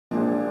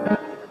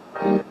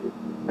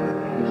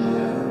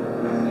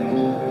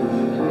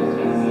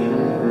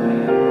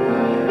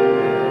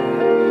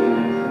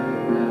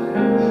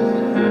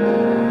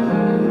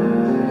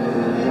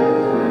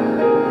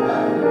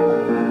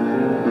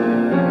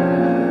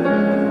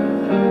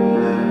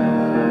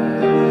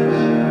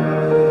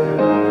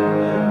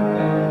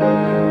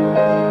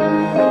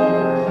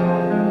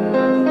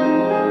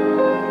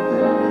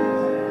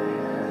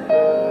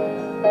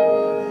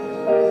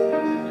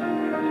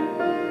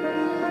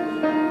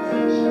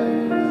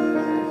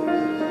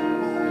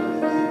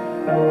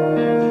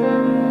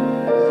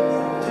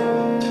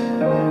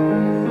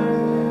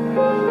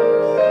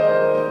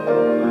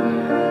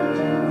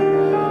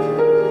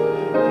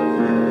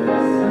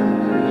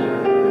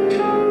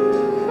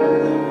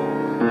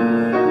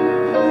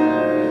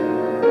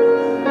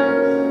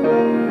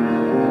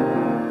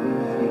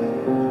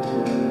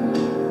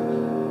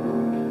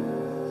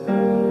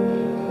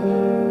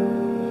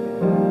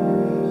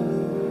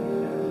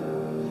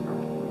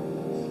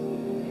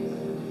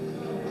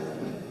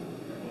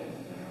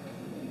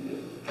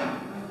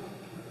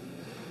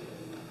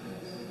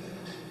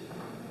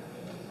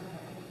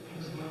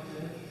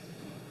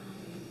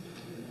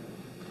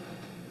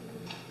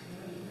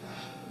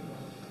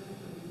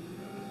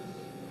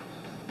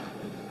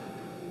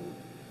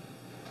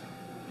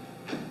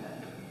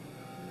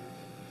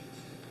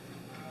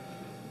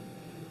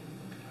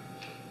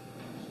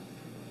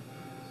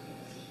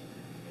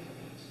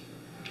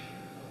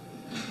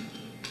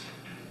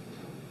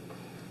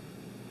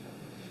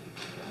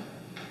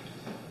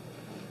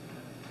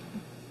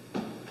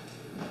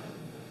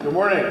Good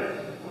morning.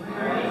 Good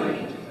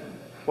morning.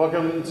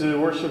 Welcome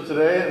to worship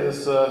today,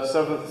 this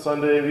seventh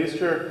Sunday of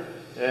Easter,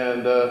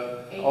 and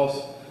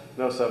also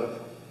no seventh.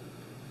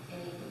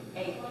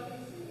 Eight.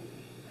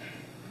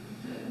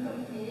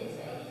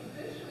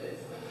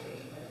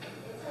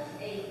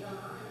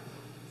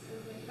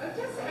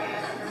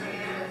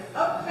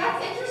 Oh,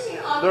 that's interesting.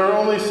 There are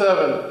only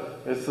seven.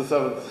 It's the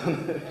seventh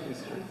Sunday of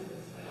Easter.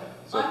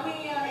 So, On the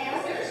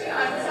it's interesting.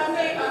 On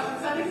Sunday,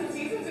 on Sundays and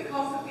Seasons, it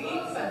calls it the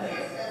eighth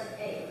Sunday.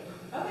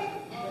 Okay.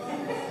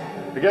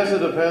 I guess it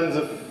depends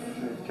if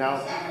you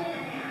count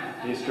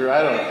Easter.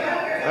 I don't know.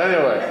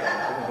 Anyway.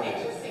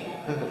 Interesting.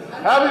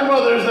 Happy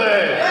Mother's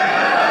Day!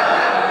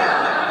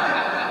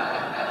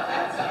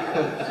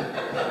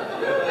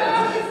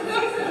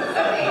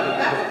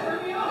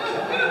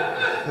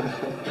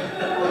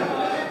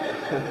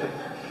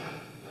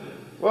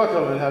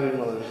 Welcome and happy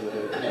Mother's Day.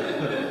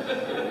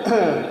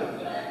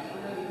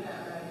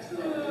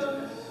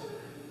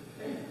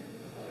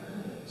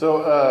 So,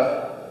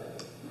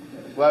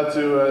 glad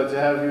to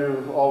have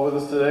you all with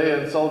us today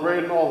and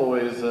celebrate in all the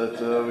ways that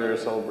we are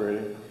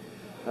celebrating.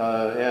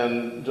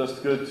 And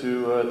just good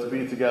to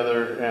be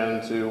together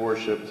and to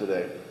worship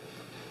today.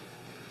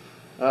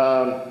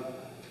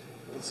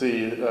 Let's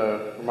see,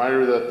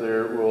 reminder that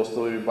there will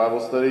still be Bible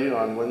study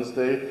on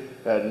Wednesday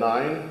at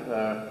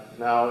 9.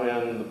 Now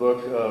in the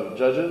book of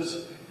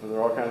Judges, where there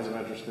are all kinds of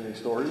interesting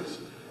stories.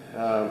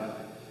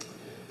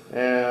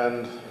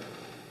 And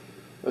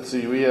let's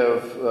see, we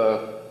have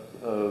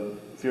a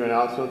few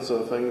announcements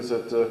of things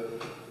that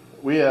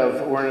we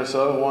have awareness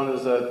of. One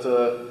is that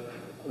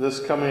this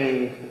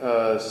coming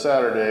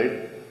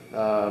Saturday,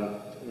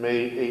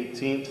 May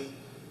 18th,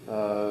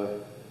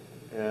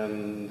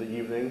 in the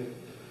evening,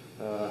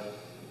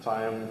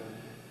 time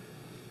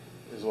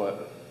is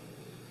what?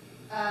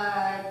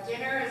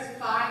 Dinner is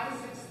 5 to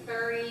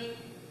 6:30.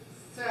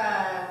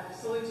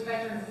 Salute to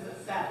Veterans is at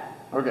 7.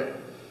 Okay,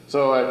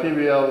 so at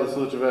PBL, the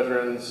Salute to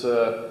Veterans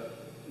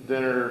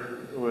dinner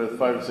with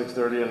 5 to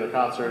 6:30 and a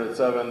concert at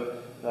 7.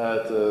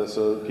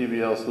 So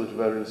PBL Salute to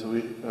Veterans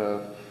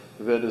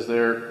event is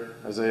there.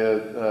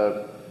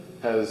 Isaiah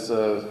has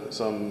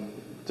some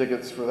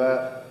tickets for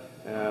that,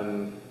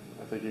 and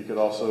I think you could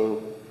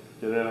also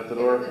get in at the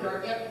door. The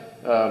door,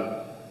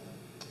 yep.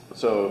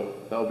 So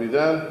that'll be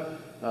then.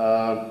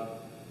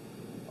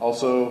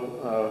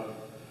 Also,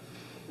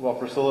 while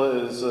Priscilla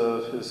is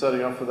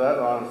setting up for that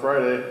on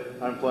Friday,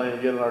 I'm playing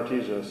again in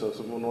Artesia. So if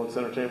someone wants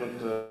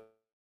entertainment,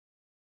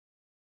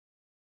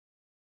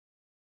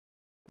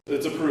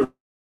 it's approved.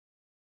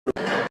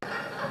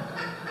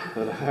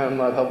 But I'm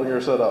not helping her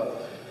set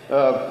up.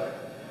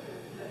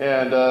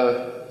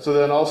 So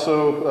then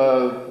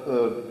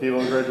also,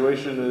 P1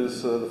 graduation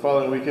is the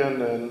following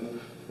weekend,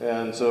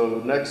 and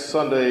so next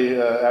Sunday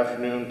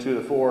afternoon, 2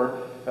 to 4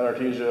 at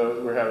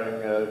Artesia, we're having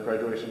a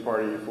graduation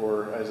party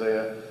for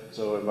Isaiah.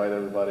 So invite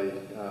everybody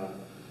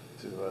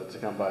to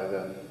come by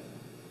then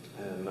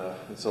and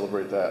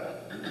celebrate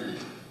that.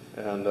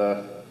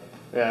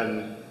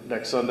 And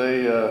next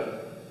Sunday,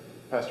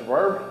 Pastor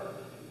Barb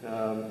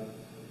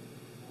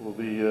will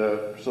be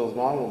Priscilla's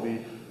mom will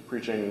be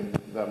preaching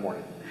that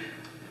morning.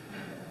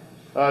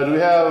 Are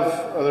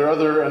there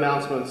other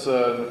announcements in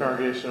the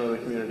congregation or the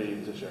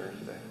community to share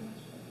today?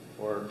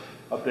 Or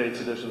updates,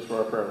 additions for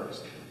our prayer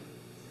list?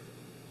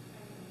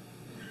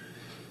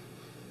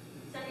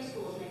 Sunday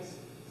school is next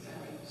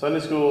Sunday. Sunday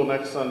school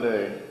next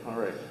Sunday. All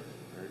right.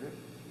 Very good.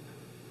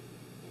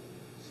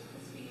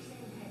 Should be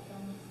using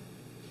headphones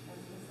as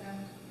the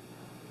sound.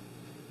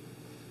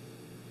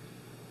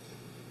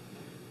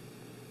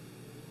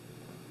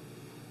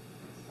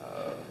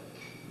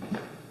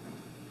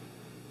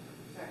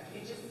 Sorry,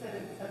 it just said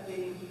it's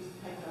updating to use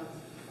headphones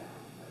as the sound.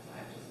 That's why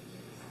I'm just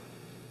curious.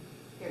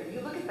 Here, you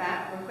look at that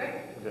real quick.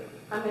 Okay.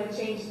 I'm going to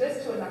change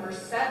this to a number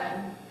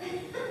 7.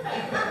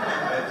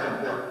 That's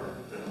important.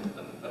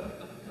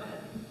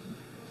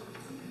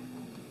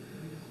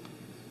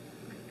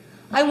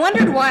 I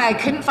wondered why I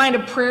couldn't find a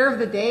prayer of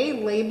the day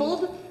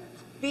labeled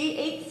the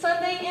 8th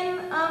Sunday in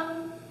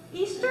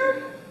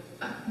Easter.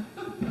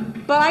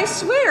 But I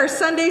swear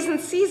Sundays and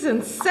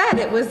Seasons said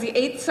it was the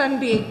 8th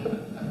Sunday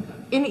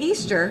in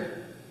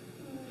Easter.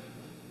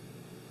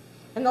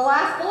 And the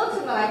last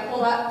bulletin that I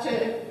pulled up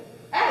to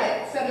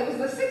edit said it was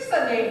the 6th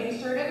Sunday in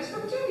Easter, and it was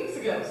from 2 weeks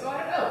ago, so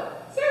I don't know.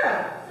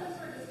 Sarah? Since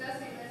we're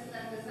discussing this,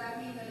 then does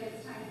that mean that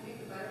it's time to take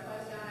the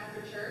butterflies down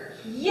after church?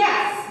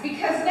 Yes,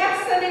 because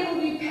next Sunday will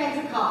be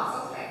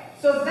Pentecost. Okay.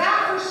 So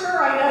that for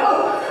sure I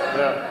know.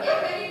 Yeah. If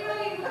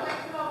anybody would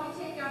like to help me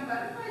take down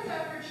butterflies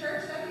after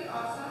church, that'd be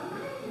awesome.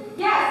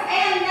 Yes,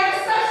 and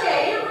next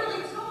Sunday, You're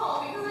really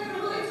tall, because I'm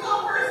a really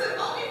tall person.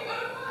 I'll be put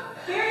them up.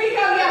 here you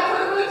go, yeah, for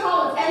the really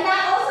tall ones. And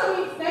that also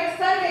means next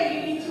Sunday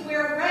you need to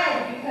wear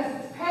red because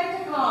it's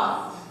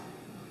Pentecost.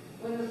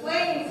 When the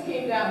flames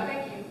came down.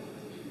 Thank you.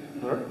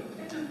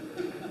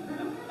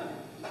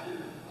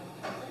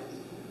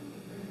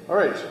 All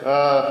right. All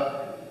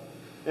right.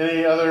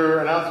 Any other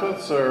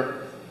announcements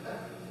or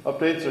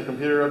updates or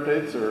computer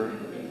updates, or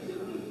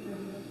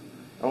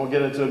I won't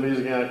get into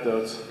amusing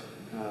anecdotes.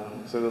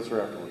 Save those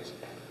for afterwards.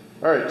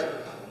 All right.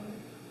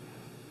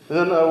 And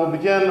then we'll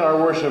begin our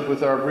worship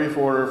with our brief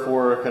order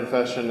for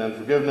confession and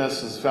forgiveness.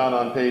 This is found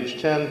on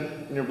page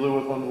 10 in your Blue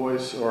with One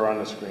Voice or on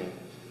the screen.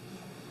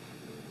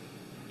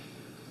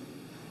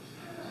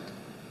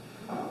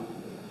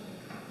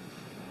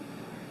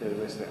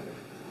 Everybody stand.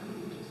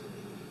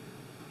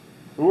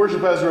 We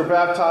worship as we are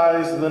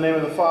baptized in the name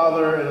of the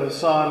Father, and of the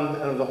Son,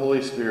 and of the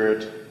Holy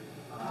Spirit.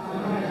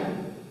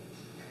 Amen.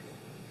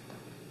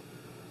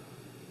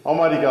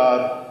 Almighty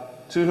God,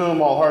 to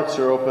whom all hearts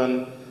are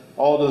open,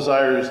 all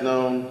desires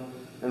known,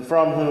 and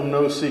from whom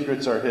no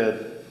secrets are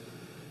hid,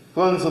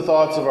 cleanse the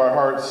thoughts of our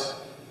hearts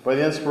by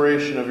the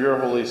inspiration of your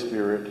Holy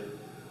Spirit,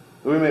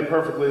 that we may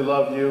perfectly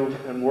love you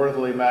and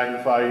worthily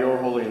magnify your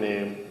holy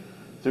name,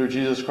 through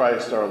Jesus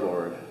Christ our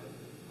Lord.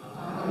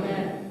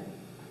 Amen.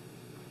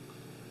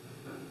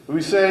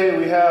 We say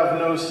we have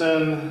no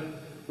sin,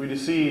 we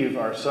deceive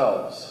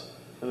ourselves,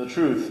 and the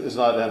truth is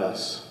not in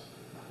us.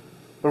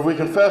 But if we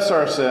confess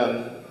our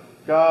sin,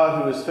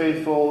 God, who is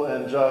faithful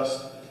and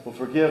just, will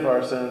forgive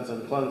our sins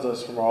and cleanse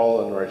us from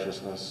all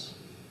unrighteousness.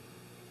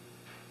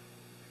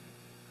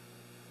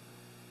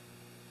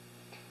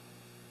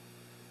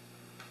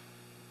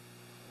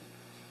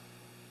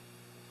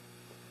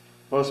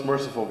 Most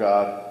merciful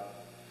God,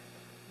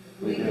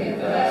 We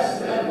confess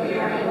that we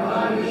are in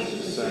bondage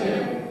to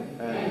sin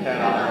and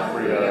cannot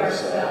free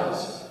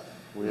ourselves.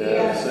 We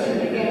have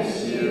sinned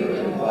against you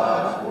in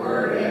thought,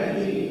 word,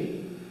 and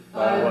deed,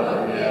 by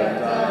what we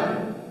have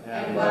done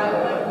and by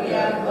what we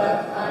have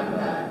left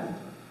undone.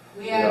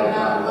 We have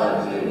not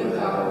loved you with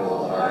our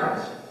whole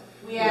heart.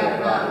 We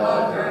have not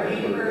loved our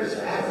neighbors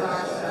as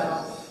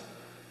ourselves.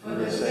 For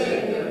the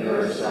sake of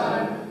your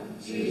Son,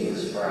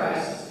 Jesus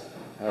Christ,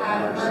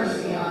 have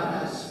mercy on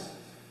us.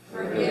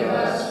 Forgive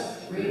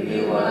us,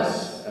 renew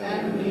us,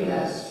 and lead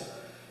us,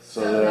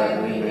 so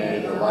that we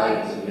may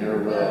delight in your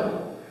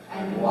will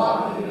and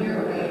walk in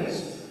your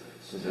ways,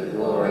 to the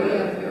glory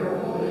of your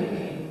holy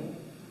name.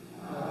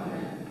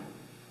 Amen.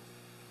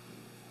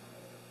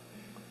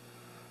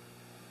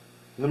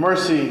 in the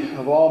mercy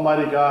of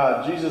Almighty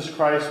God, Jesus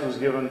Christ was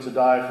given to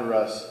die for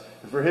us,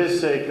 and for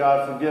his sake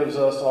God forgives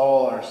us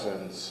all our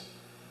sins.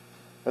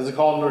 As a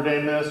called and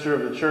ordained minister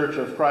of the Church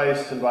of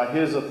Christ, and by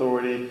his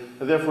authority,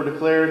 I therefore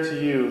declare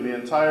to you the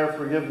entire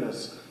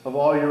forgiveness of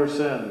all your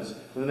sins,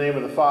 in the name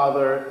of the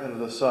Father, and of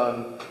the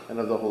Son, and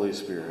of the Holy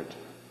Spirit.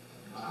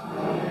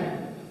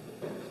 Amen.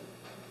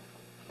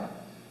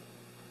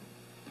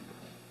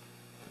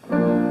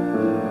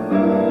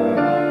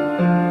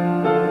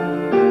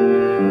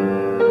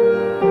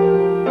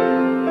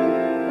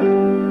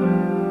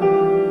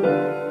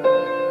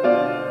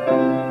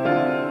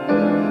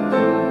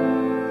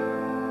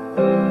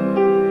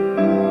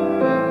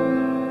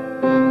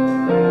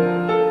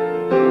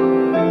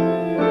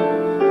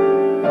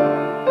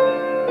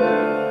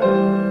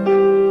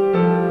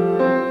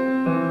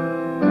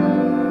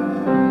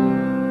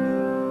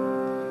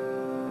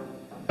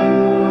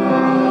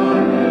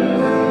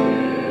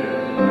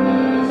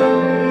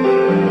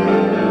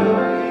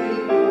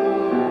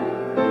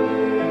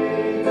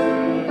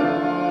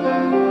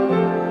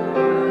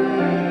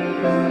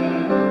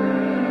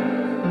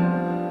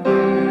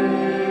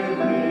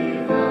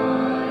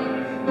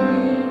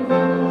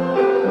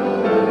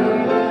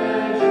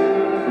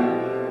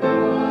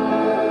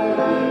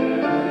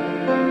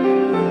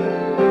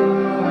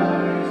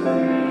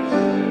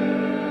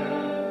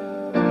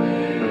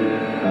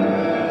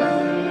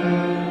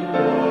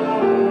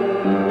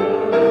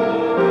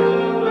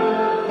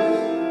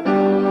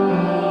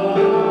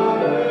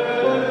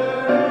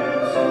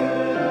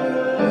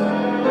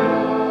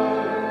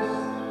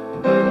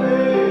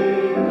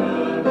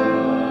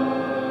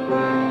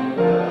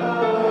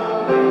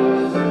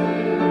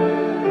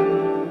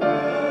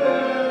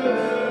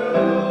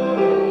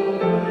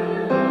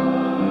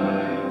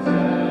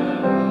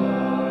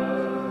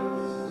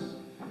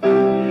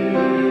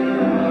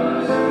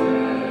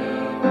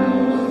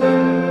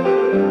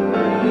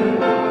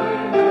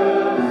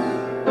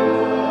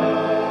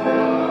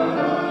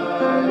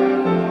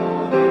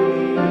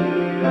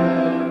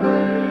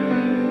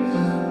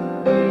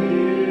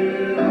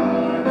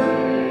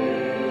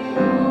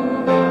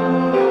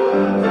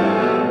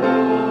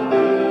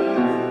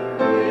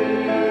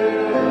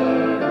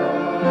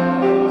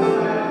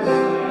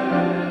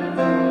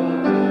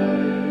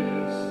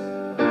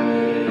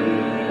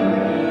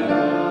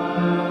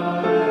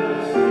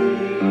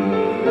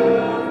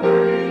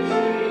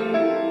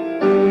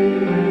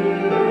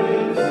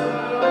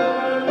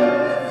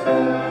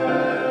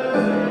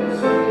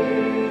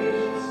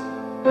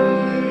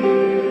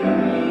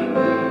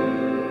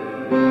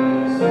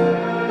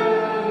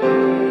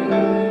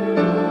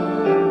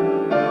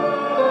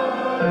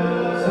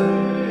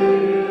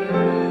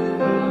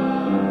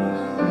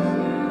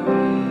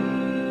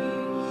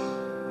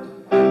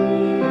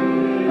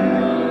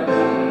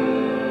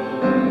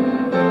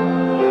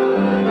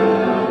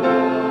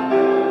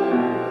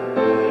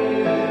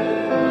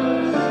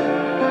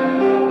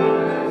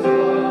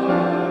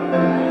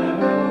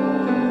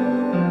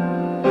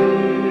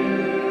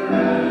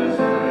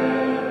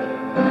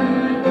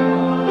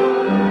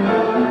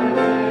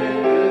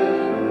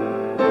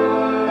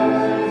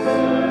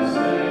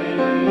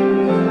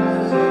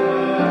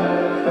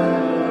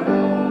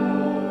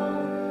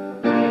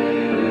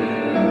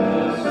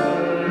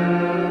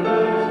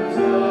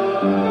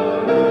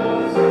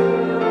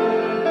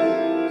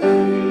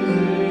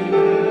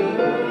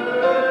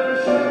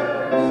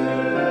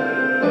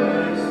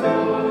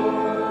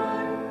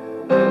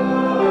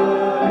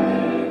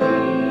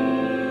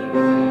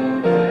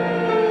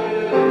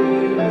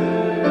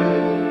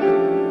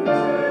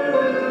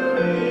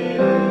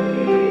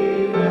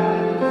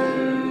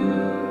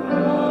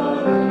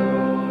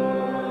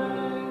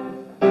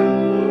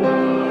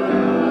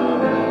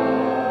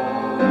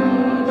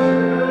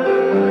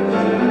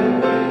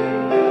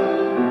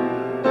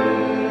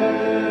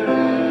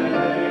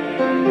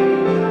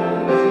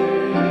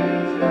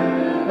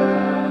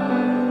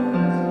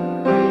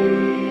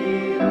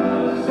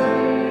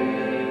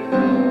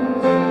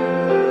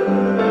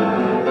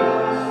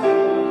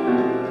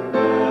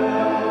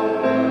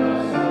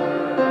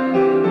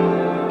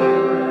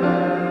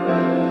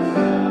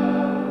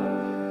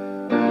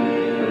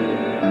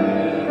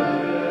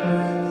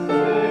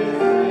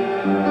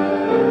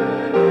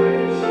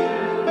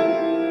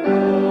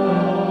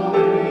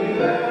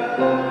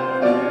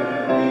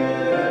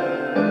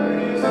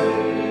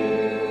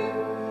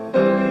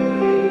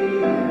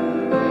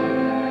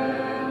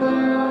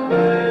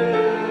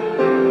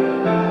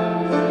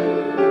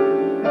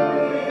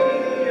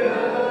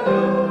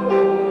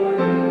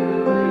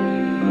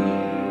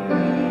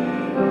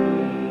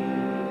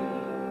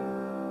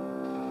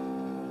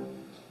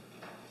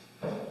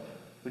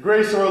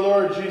 grace of our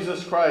Lord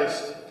Jesus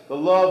Christ, the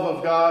love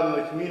of God,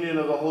 and the communion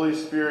of the Holy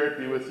Spirit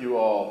be with you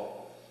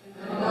all.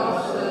 And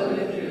also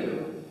with you.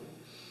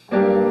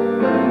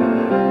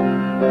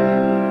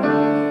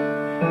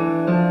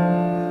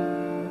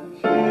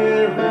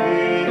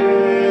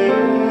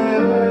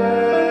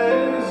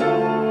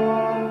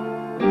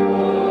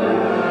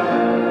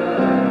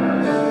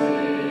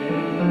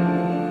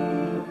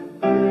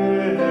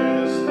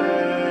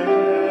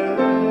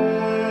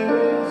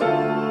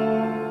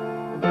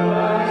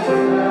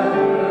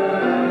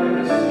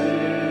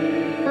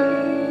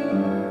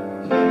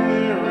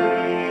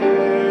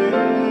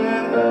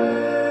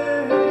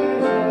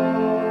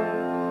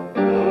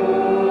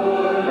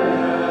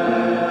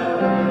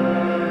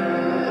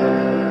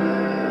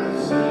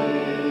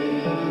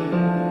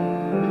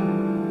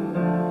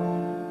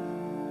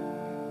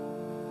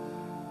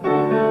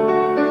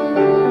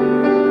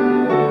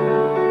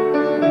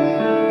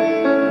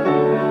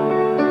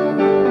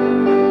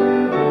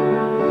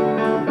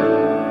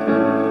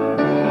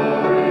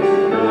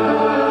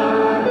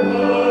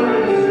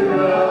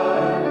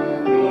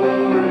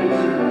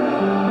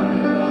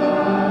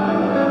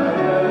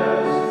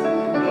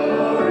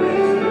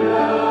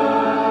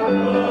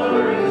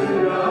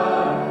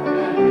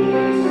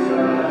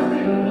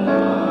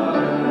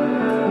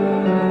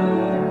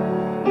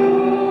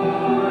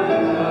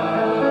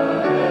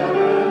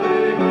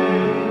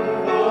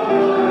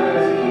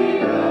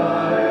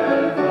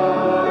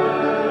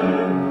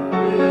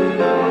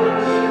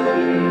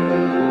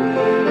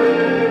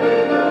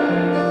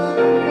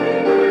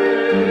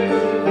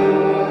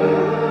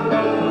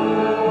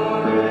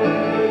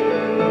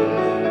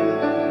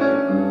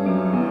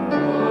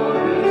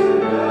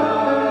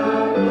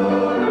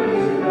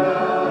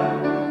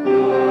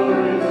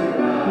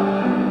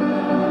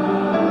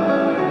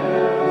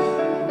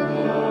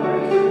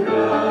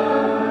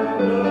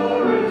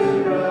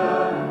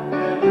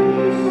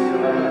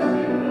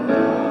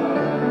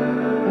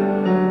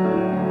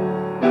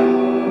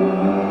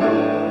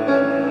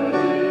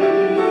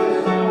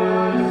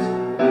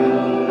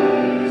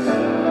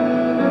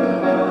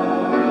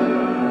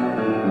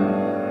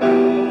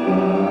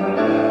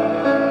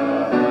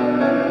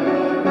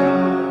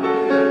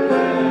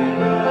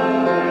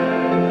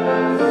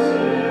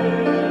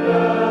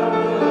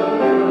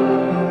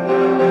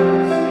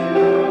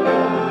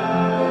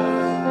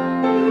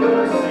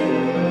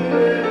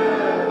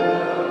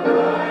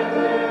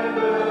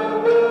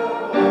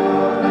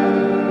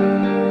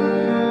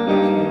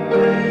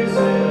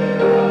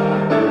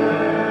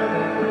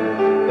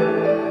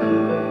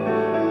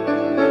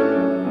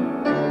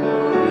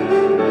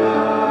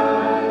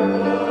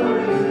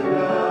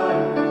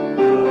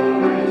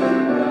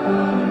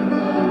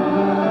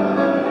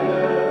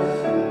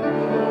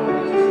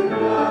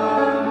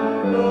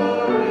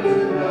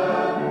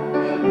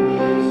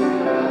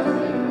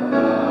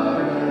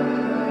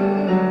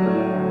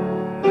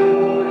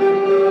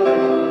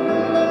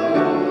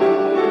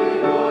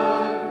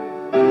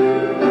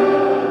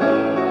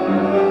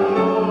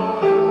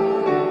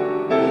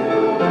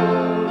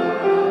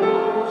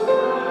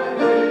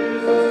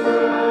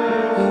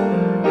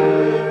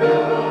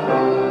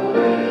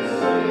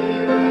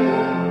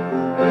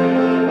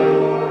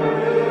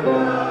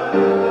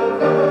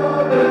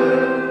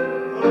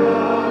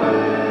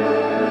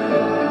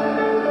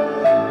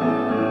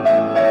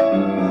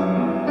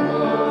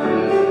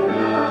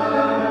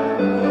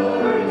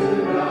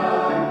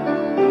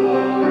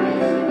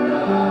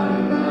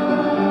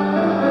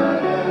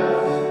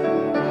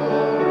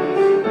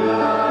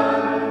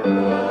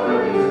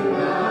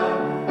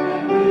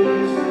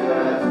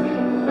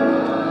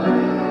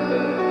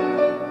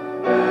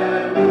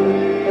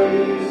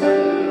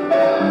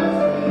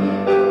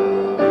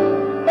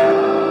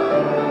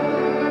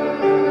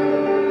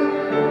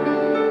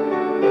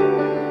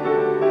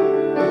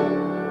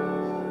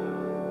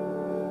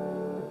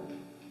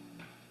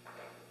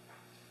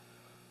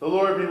 The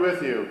Lord be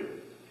with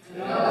you.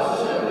 And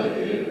also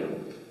with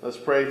you. Let's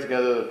pray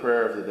together the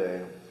prayer of the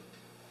day.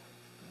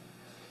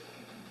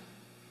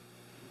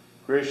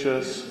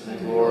 Gracious and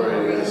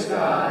glorious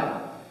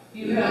God,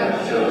 you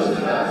have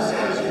chosen us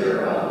as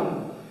your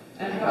own,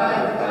 and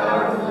by the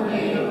powerful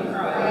name of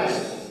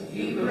Christ,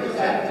 you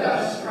protect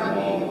us from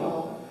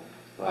evil.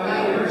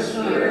 By your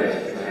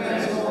Spirit,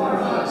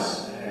 transform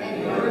us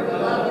and your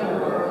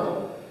beloved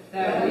world,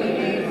 that we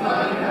may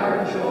find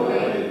our joy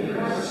in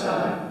your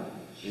Son,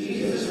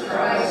 Jesus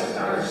Christ,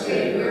 our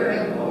Savior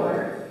and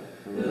Lord,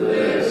 who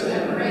lives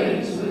and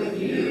reigns with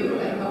you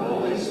and the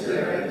Holy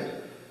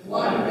Spirit,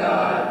 one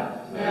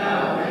God,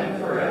 now and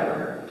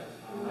forever.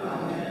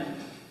 Amen.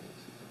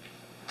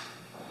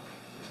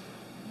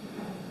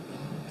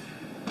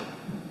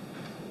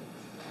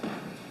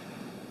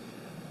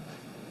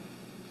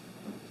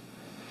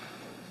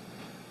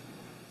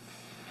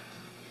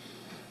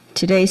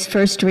 Today's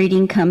first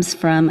reading comes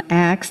from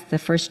Acts, the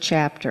first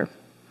chapter.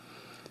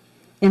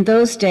 In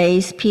those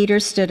days, Peter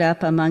stood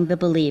up among the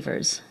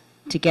believers.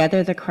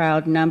 Together the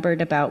crowd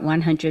numbered about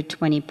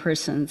 120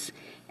 persons,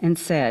 and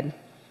said,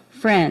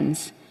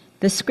 "Friends,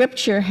 The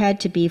scripture had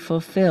to be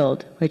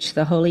fulfilled, which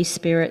the Holy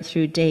Spirit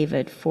through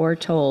David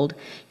foretold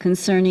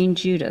concerning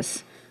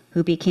Judas,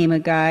 who became a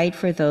guide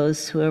for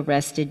those who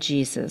arrested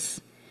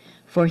Jesus.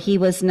 For he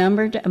was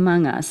numbered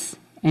among us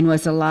and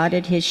was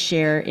allotted his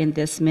share in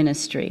this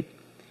ministry.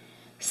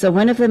 So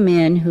one of the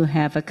men who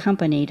have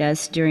accompanied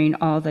us during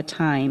all the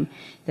time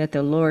that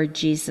the Lord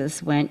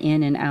Jesus went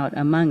in and out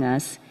among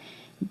us,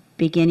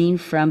 beginning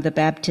from the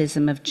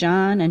baptism of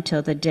John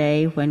until the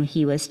day when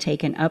he was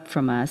taken up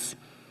from us,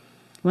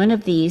 one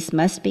of these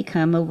must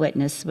become a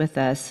witness with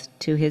us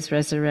to his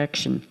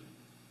resurrection.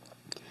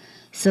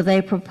 So they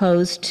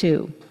proposed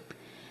two: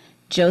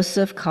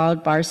 Joseph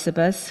called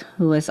Barsabas,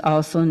 who was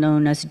also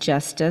known as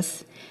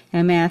Justus,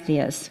 and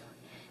Matthias.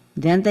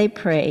 Then they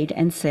prayed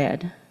and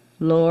said,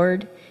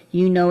 Lord,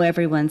 you know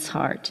everyone's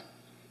heart.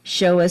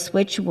 Show us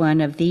which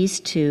one of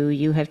these two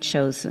you have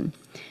chosen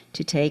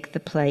to take the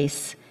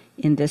place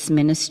in this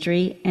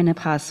ministry and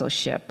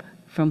apostleship,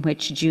 from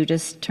which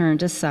Judas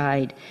turned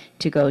aside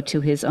to go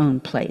to his own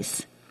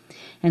place.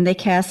 And they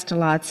cast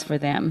lots for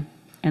them,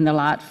 and the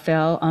lot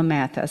fell on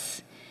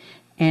Matthias,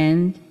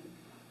 and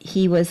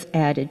he was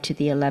added to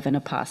the 11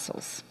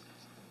 apostles.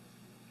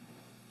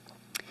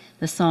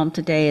 The psalm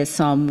today is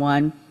Psalm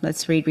 1.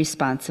 Let's read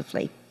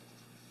responsively.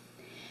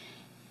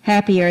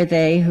 Happy are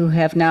they who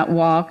have not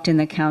walked in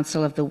the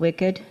counsel of the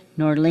wicked,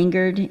 nor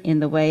lingered in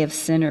the way of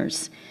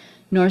sinners,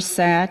 nor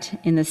sat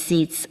in the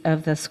seats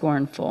of the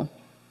scornful.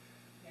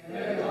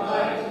 Their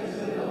delight is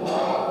in the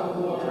law of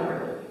the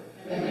Lord,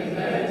 and they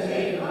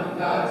meditate on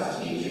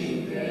God's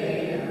teaching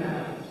day and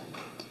night.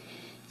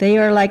 They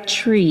are like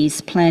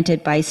trees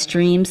planted by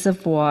streams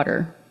of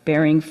water,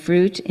 bearing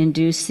fruit in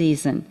due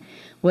season,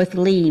 with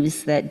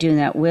leaves that do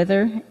not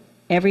wither.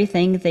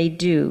 Everything they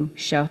do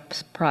shall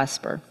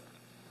prosper.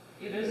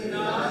 It is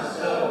not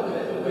so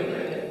with the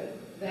wicked.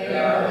 They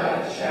are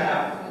like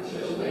chaff which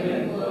the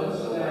wind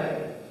blows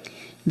away.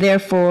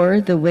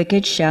 Therefore the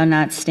wicked shall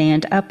not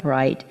stand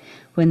upright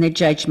when the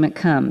judgment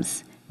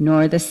comes,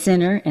 nor the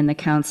sinner in the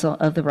counsel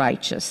of the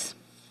righteous.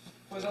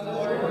 For the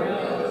Lord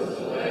knows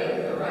the way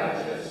of the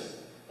righteous,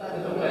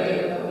 but the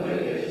way of the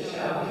wicked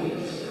shall be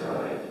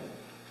destroyed.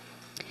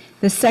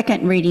 The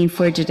second reading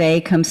for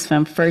today comes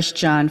from 1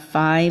 John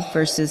 5,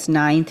 verses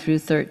 9 through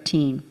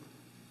 13.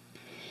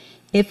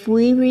 If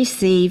we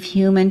receive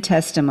human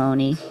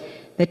testimony,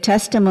 the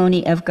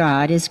testimony of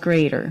God is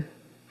greater,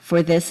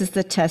 for this is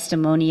the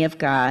testimony of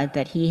God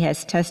that he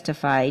has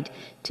testified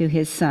to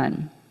his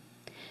Son.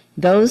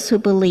 Those who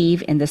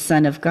believe in the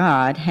Son of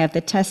God have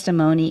the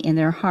testimony in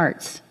their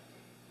hearts.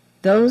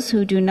 Those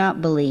who do not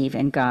believe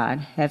in God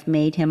have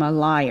made him a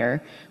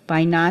liar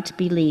by not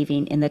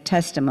believing in the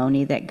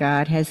testimony that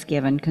God has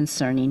given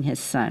concerning his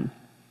Son.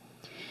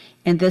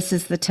 And this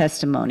is the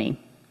testimony: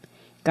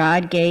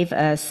 God gave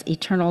us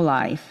eternal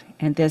life,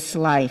 and this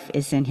life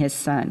is in his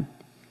Son.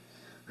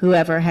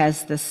 Whoever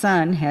has the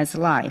Son has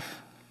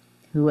life.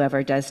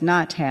 Whoever does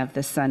not have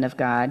the Son of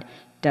God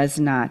does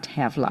not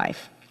have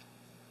life.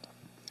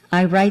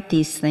 I write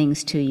these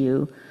things to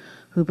you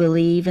who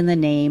believe in the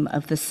name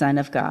of the Son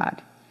of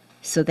God,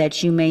 so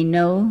that you may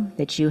know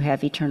that you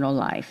have eternal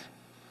life.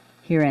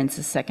 Here ends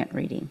the second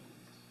reading.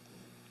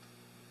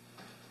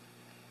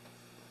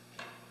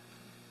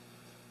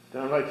 Do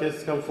I invite kids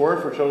to come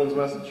forward for children's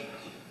message?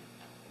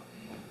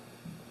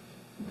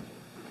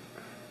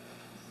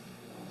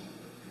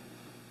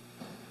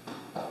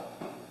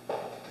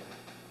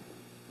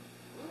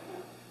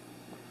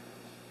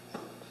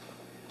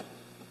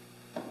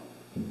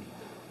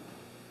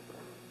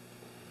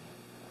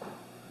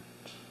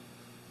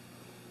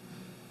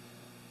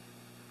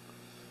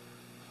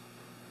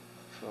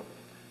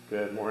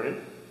 Good morning.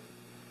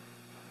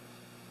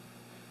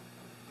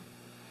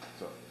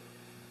 So,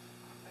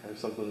 I have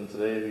something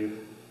today. Have you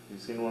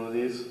seen one of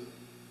these?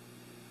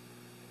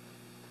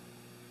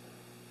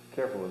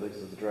 Careful with it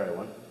because it's a dry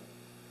one.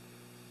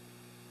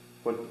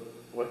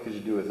 What could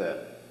you do with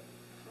that?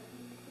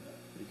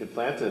 You could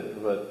plant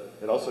it, but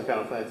it also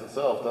kind of plants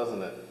itself,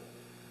 doesn't it?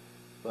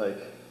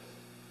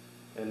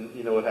 And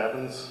you know what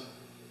happens?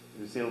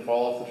 Have you seen them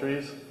fall off the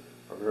trees?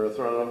 Or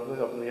thrown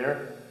up in the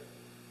air?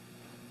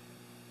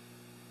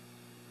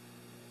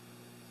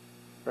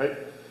 Right?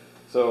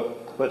 So,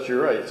 but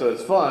you're right. So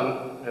it's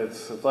fun.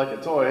 It's like a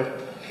toy,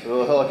 a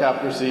little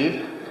helicopter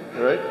seed,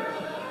 right?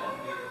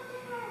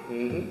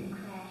 Mm-hmm.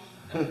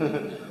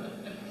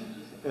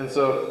 And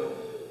so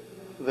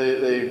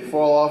they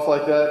fall off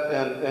like that,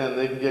 and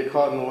they can get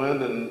caught in the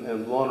wind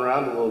and blown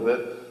around a little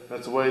bit.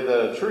 That's the way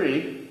that a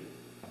tree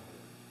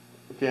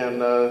can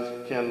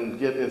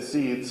get its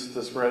seeds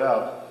to spread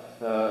out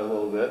a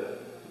little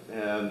bit,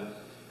 and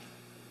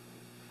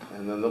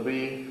then there'll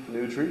be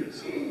new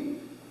trees.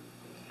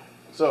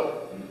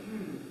 So,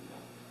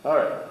 all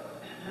right.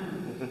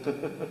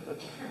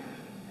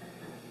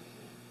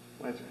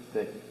 My turn.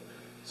 Thank you.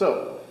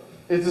 So,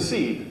 it's a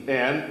seed,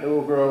 and it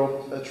will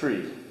grow a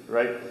tree,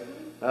 right?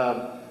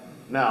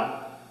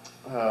 Now,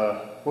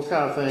 what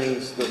kind of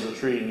things does a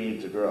tree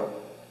need to grow?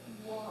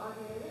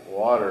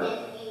 Water. And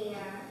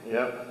air.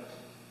 Yep.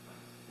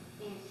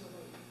 And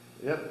soil.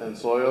 Yep, and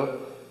soil.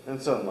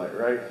 and sunlight,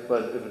 right?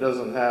 But if it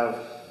doesn't have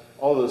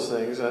all those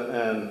things,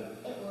 and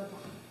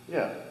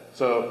yeah,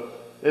 so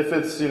if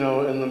it's, in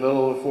the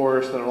middle of a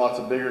forest and there are lots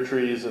of bigger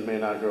trees, it may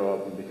not grow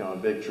up and become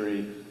a big tree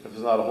if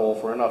there's not a hole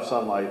for enough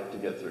sunlight to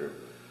get through.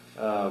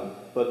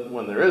 But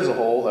when there is a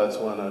hole, that's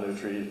when a new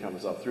tree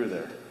comes up through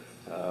there,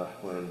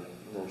 when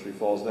a little tree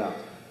falls down.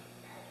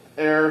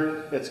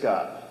 Air, it's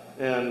got.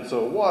 And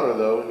so water,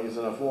 though, it needs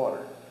enough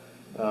water.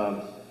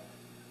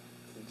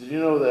 Did you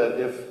know that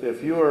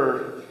if you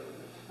are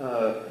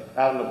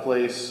out in a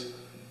place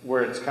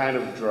where it's kind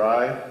of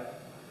dry,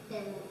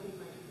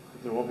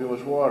 there won't be much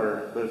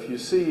water. But if you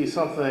see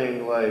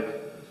something like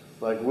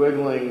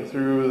wiggling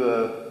through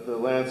the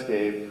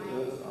landscape,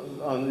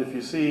 if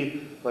you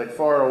see like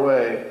far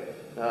away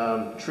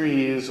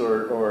trees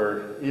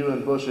or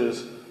even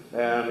bushes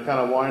and kind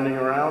of winding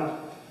around,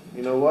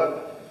 you know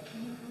what?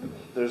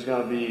 There's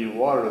going to be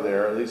water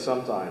there, at least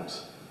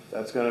sometimes.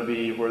 That's going to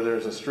be where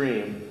there's a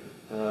stream,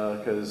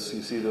 because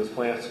you see those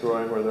plants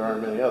growing where there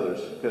aren't many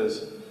others,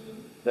 because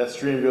that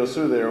stream goes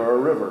through there, or a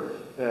river.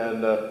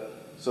 And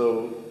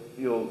so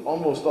you'll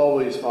almost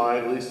always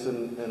find, at least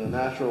in a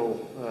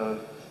natural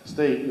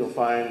state, you'll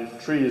find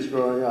trees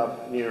growing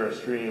up near a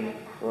stream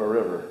or a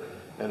river.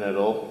 And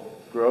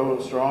it'll grow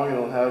strong and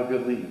it'll have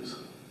good leaves.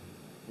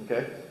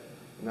 Okay?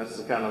 And that's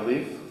the kind of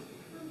leaf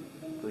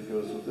that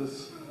goes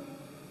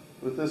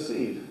with this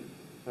seed.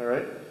 All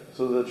right?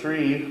 So the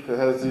tree that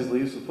has these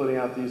leaves is putting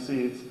out these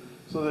seeds,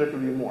 so there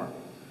could be more.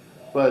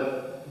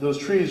 But those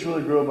trees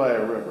really grow by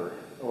a river,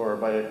 or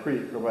by a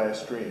creek, or by a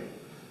stream.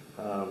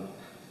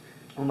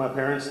 Where my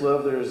parents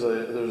live, there's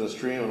a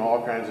stream, and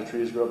all kinds of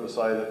trees grow up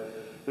beside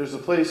it. There's a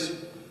place,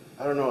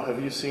 I don't know,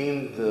 have you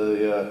seen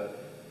the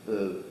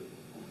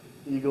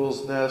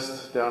eagle's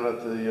nest down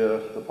at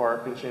the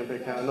park in Champaign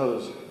County? I know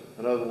there's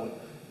another one.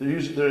 The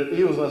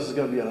eagle's nest is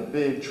going to be on a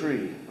big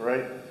tree,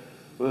 right?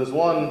 But there's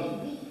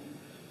one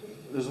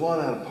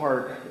at a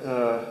park,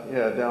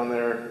 down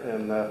there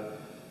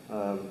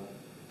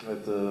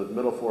at the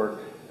Middle Fork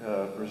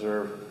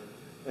Preserve,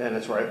 and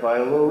it's right by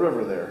a little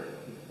river there,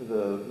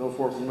 the No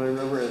Fork Familiar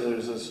River, and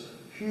there's this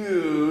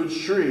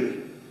huge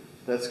tree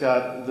that's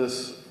got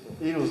this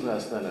eagle's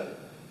nest in it.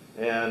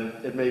 And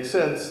it makes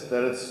sense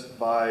that it's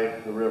by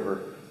the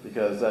river,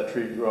 because that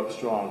tree grew up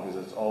strong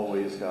because it's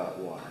always got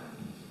water.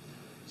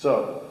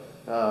 So,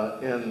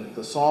 in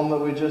the psalm that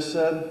we just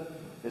said,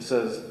 it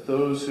says,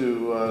 those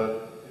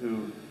who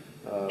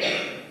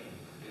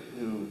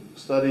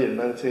study and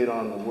meditate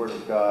on the Word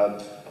of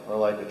God are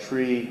like a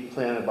tree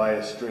planted by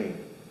a stream.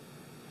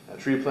 A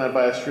tree planted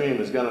by a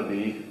stream is going to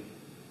be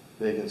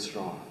big and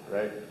strong,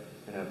 right?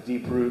 And have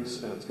deep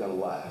roots, and it's going to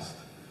last.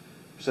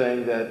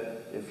 Saying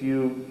that if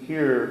you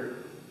hear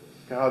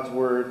God's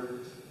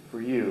Word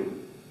for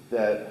you,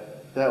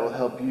 that will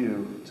help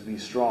you to be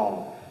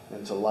strong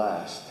and to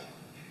last.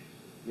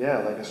 Yeah,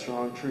 like a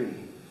strong tree.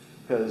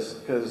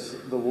 Because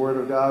the Word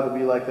of God will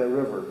be like that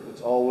river.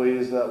 It's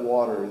always that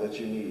water that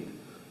you need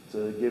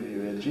to give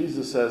you. And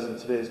Jesus says in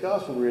today's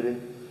gospel reading,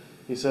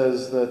 he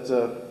says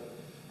that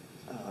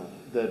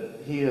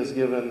he has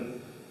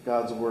given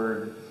God's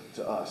Word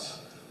to us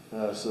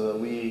so that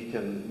we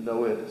can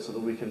know it, so that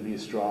we can be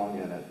strong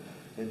in it.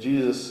 And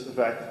Jesus, in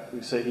fact,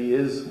 we say he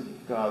is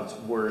God's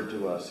Word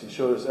to us. He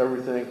showed us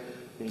everything.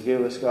 He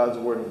gave us God's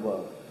Word of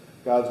love.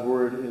 God's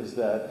Word is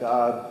that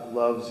God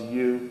loves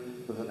you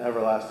with an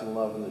everlasting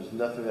love, and there's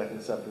nothing that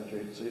can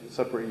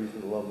separate you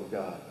from the love of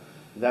God.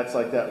 And that's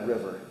like that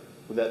river,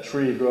 with that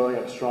tree growing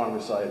up strong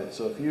beside it.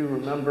 So if you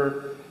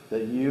remember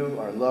that you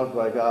are loved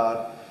by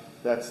God,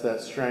 that's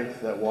that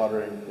strength, that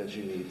watering that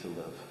you need to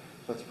live.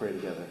 Let's pray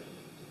together.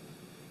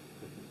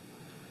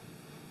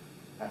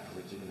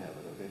 Afterwards you can have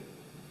it, okay?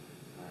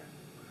 All right.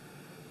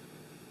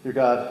 Dear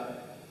God,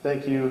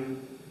 thank you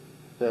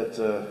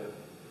that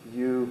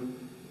you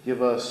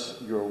give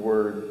us your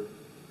word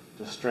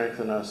to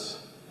strengthen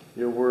us,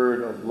 your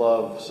word of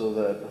love, so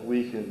that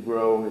we can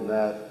grow in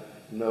that,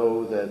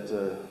 know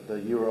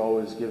that you are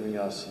always giving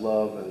us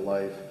love and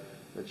life,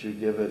 that you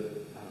give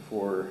it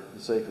for the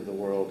sake of the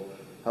world.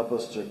 Help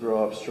us to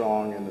grow up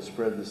strong and to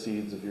spread the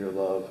seeds of your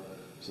love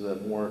so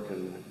that more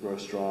can grow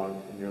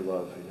strong in your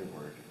love and your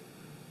word.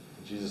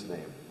 In Jesus'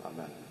 name,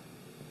 amen.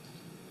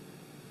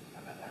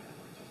 Amen.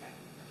 Afterwards, okay.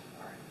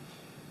 All right.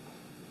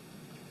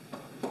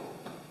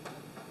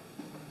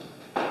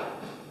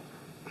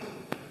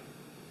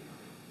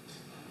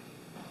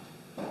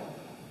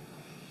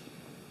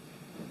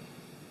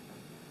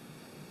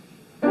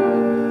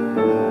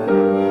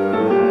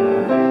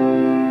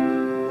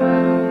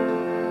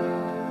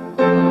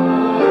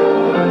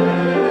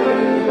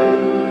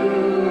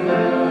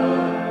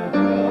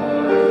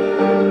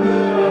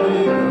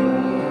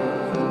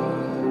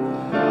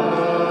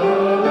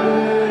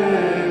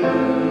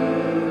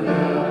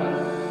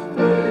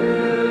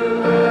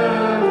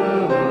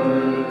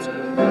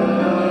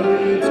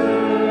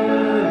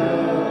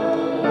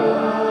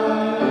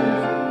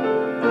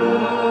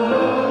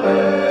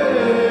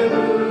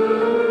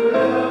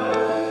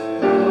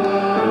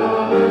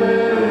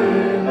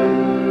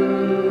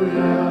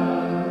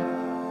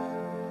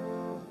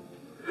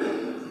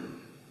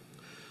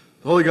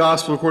 Holy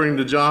Gospel according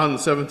to John, the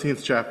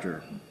 17th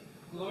chapter.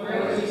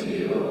 Glory to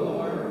you, O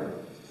Lord.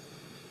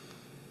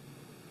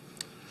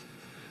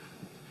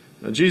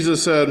 Now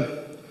Jesus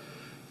said,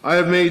 I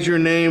have made your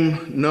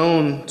name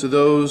known to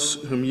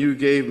those whom you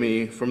gave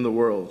me from the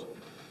world.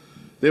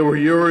 They were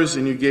yours,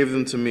 and you gave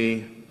them to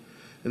me,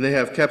 and they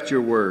have kept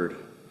your word.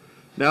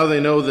 Now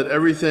they know that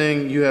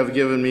everything you have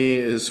given me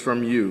is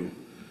from you.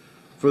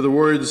 For the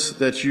words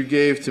that you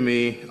gave to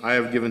me, I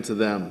have given to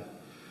them.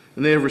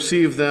 And they have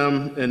received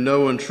them and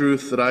know in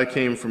truth that I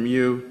came from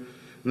you,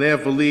 and they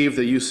have believed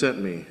that you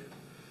sent me.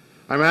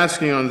 I'm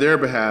asking on their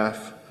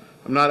behalf.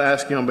 I'm not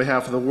asking on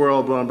behalf of the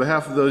world, but on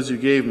behalf of those you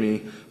gave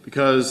me,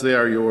 because they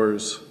are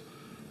yours.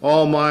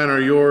 All mine are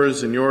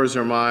yours, and yours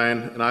are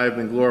mine, and I have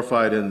been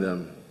glorified in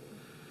them.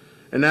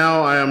 And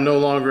now I am no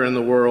longer in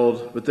the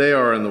world, but they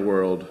are in the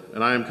world,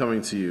 and I am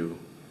coming to you.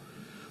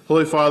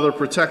 Holy Father,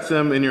 protect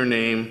them in your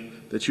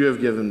name that you have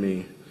given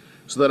me,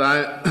 so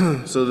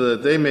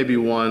that they may be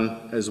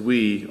one as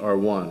we are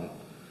one.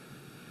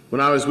 When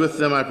I was with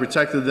them, I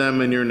protected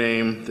them in your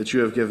name that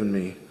you have given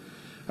me.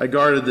 I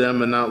guarded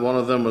them, and not one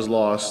of them was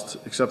lost,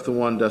 except the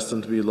one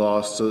destined to be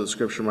lost, so that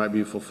Scripture might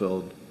be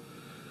fulfilled.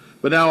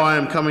 But now I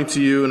am coming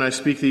to you, and I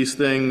speak these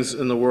things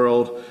in the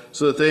world,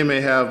 so that they may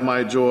have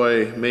my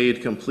joy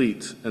made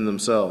complete in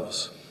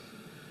themselves.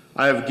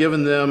 I have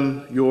given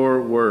them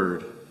your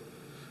word,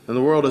 and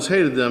the world has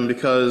hated them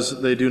because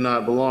they do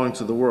not belong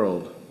to the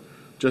world,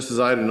 just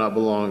as I do not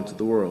belong to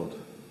the world.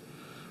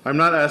 I'm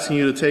not asking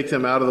you to take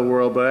them out of the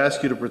world, but I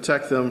ask you to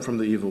protect them from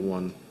the evil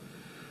one.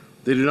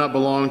 They do not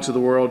belong to the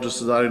world,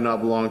 just as I do not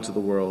belong to the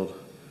world.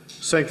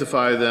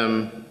 Sanctify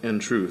them in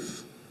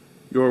truth.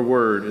 Your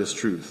word is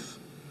truth.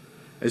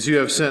 As you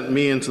have sent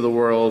me into the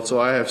world, so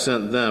I have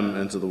sent them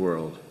into the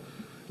world.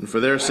 And for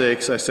their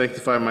sakes I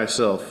sanctify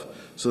myself,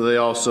 so they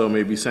also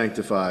may be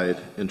sanctified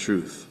in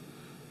truth.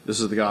 This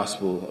is the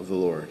gospel of the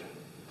Lord.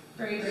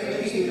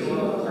 Praise to you,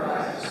 O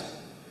Christ.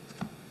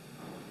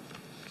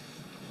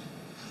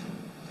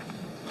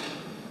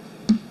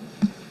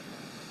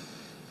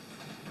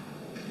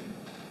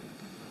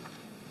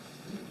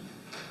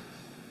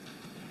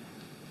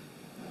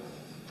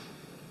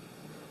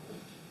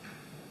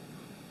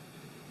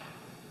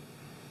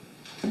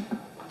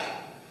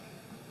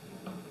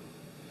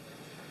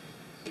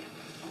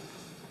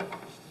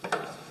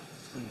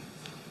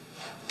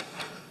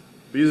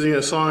 Be using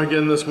a song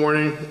again this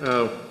morning.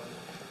 I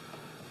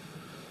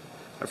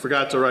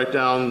forgot to write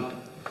down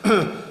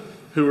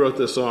who wrote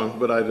this song,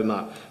 but I did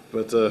not.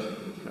 But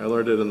I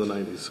learned it in the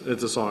 90s.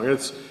 It's a song.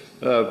 It's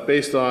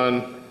based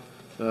on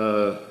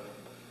the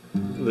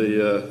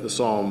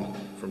psalm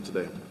from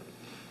today.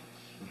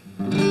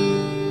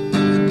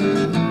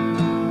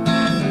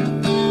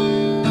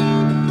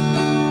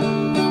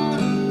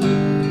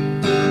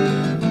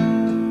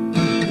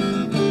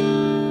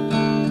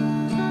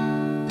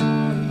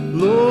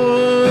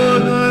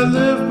 Lord, I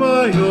live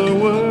by your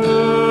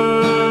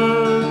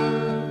word.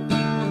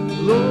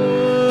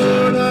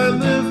 Lord, I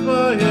live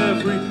by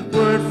every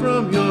word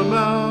from your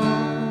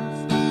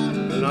mouth.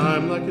 And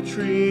I'm like a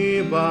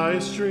tree by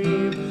a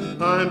stream.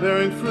 I'm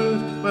bearing fruit,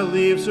 my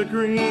leaves are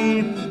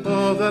green.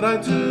 All that I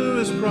do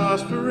is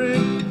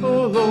prospering.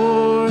 Oh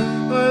Lord,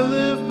 I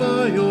live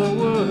by your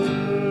word.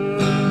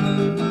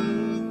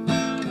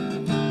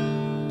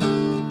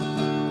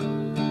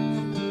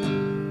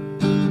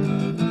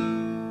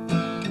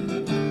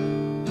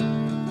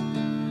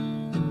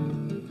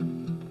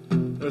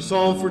 Our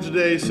psalm for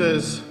today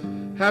says,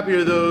 happy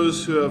are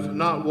those who have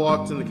not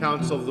walked in the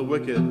counsel of the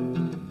wicked,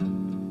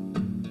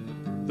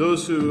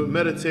 those who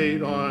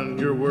meditate on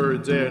your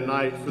word day and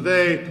night, for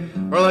they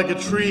are like a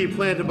tree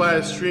planted by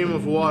a stream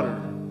of water.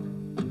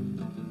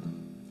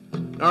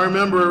 Now, I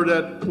remember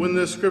that when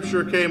this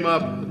scripture came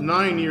up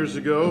 9 years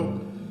ago,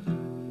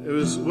 it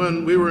was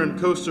when we were in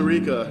Costa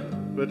Rica,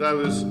 but I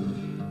was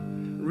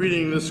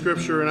reading this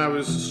scripture and I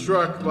was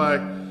struck by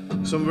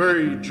some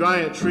very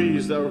giant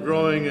trees that were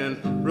growing in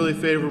really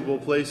favorable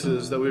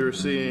places that we were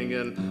seeing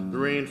in the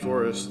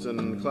rainforest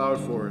and the cloud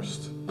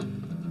forest.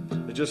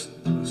 It just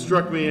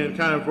struck me and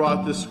kind of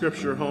brought this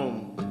scripture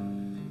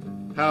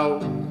home.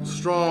 How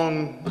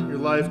strong your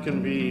life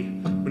can be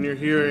when you're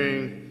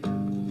hearing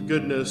the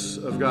goodness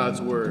of God's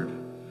word.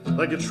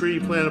 Like a tree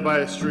planted by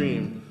a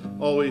stream,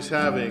 always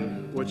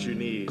having what you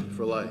need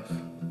for life.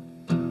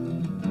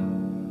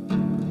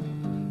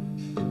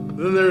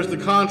 Then there's the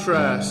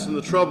contrast and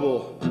the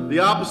trouble. The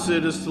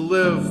opposite is to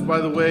live by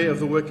the way of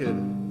the wicked.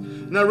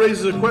 And that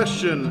raises a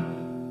question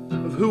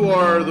of who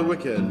are the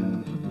wicked?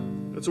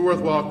 It's a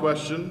worthwhile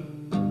question.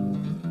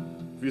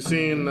 If you've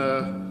seen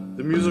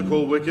the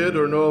musical Wicked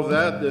or know of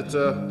that, it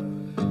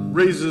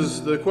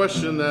raises the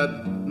question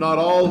that not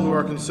all who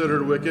are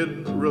considered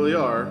wicked really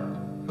are.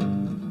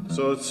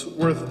 So it's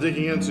worth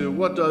digging into.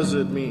 What does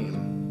it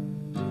mean?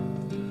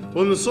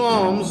 Well, in the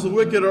Psalms, the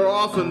wicked are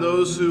often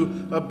those who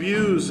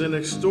abuse and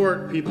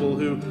extort people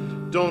who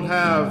don't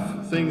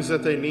have things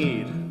that they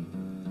need.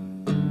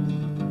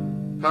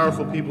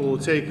 Powerful people will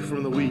take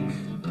from the weak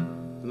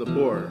and the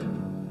poor.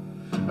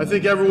 I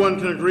think everyone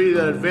can agree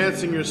that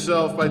advancing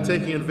yourself by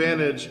taking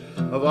advantage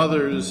of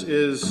others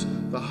is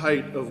the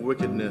height of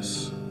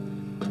wickedness.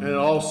 And it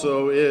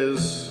also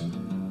is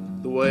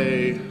the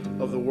way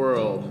of the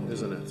world,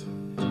 isn't it?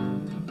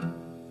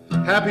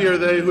 Happy are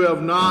they who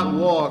have not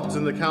walked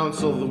in the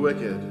counsel of the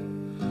wicked,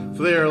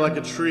 for they are like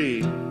a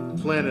tree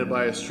planted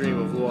by a stream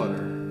of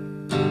water.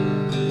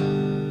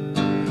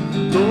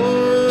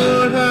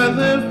 Lord, I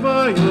live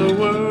by your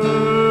word.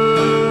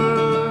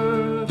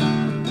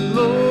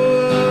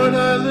 Lord,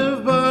 I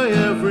live by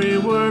every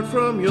word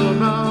from your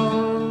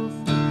mouth.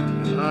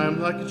 And I'm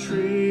like a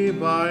tree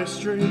by a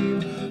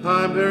stream.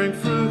 I'm bearing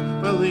fruit,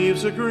 my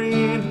leaves are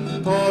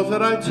green. All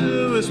that I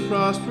do is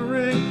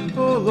prospering.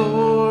 Oh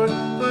Lord,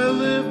 I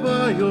live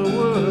by your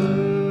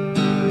word.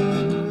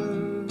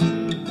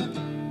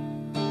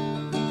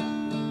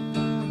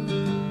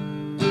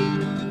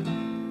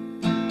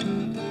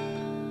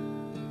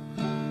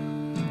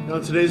 Now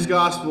in today's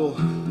gospel,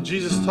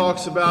 Jesus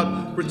talks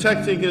about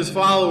protecting his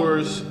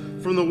followers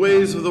from the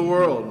ways of the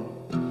world,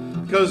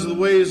 because the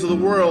ways of the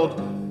world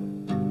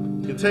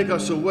can take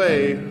us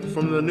away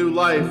from the new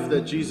life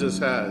that Jesus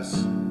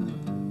has.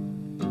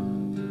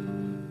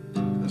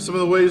 Some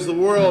of the ways of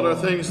the world are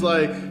things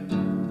like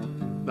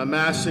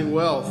amassing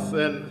wealth,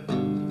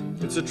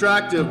 and it's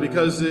attractive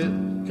because it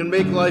can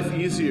make life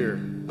easier.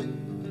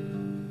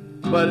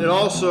 But it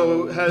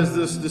also has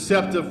this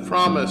deceptive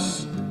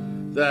promise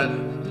that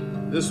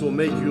this will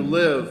make you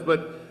live.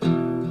 But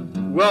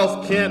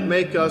wealth can't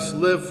make us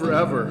live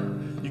forever.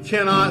 You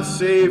cannot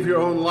save your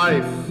own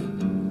life,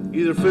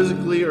 either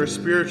physically or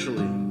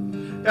spiritually.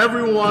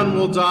 Everyone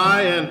will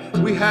die,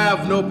 and we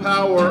have no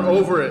power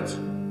over it.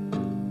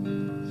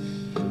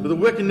 But the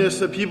wickedness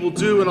that people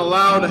do and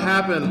allow to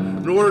happen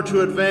in order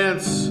to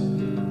advance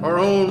our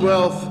own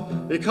wealth,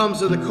 it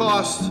comes at the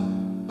cost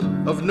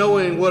of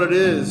knowing what it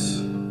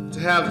is to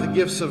have the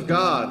gifts of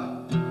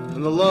God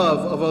and the love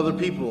of other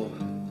people.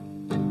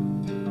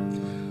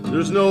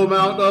 There's no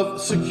amount of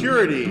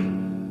security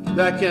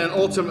that can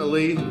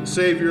ultimately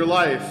save your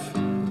life.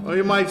 Or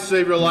you might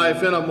save your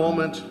life in a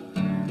moment,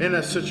 in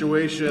a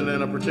situation,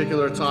 in a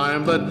particular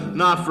time, but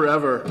not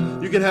forever.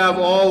 You can have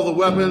all the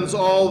weapons,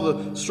 all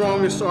the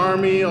strongest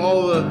army,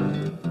 all the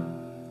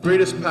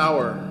greatest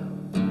power.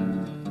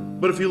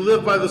 But if you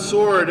live by the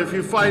sword, if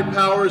you fight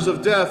powers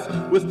of death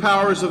with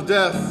powers of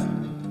death,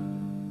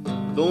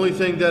 the only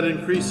thing that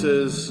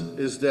increases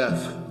is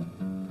death.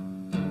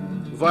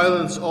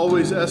 Violence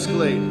always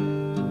escalates.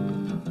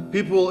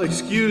 People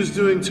excuse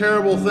doing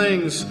terrible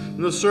things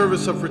in the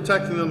service of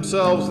protecting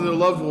themselves and their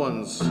loved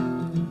ones.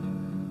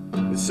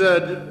 It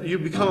said, you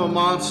become a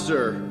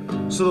monster,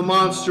 so the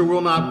monster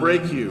will not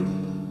break you.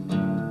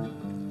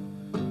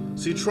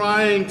 See,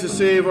 trying to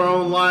save our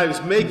own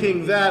lives,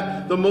 making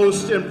that the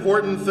most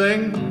important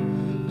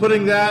thing,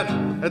 putting that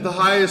at the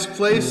highest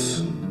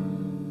place,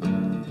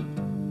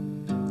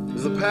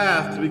 is the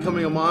path to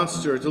becoming a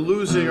monster, to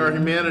losing our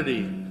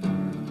humanity.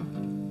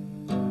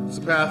 It's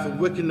a path of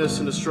wickedness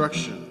and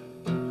destruction.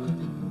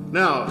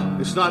 Now,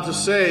 it's not to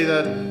say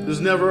that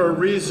there's never a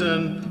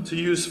reason to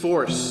use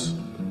force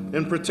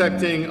in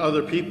protecting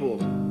other people,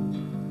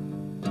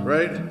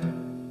 right?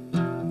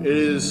 It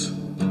is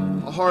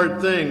a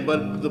hard thing,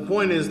 but the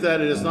point is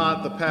that it is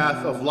not the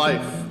path of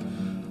life.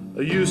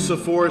 A use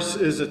of force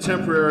is a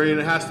temporary, and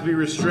it has to be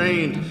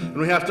restrained, and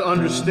we have to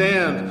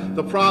understand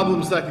the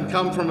problems that can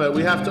come from it.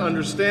 We have to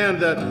understand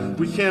that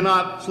we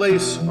cannot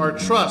place our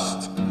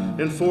trust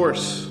in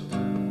force.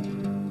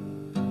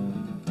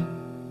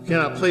 We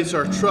cannot place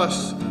our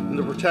trust in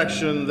the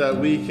protection that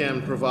we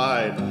can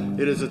provide.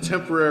 It is a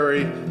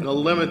temporary and a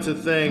limited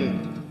thing,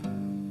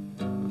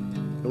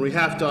 and we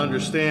have to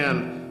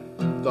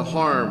understand the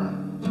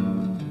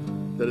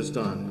harm that is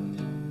done.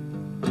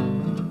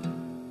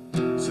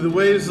 See, the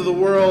ways of the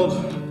world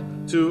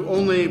to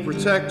only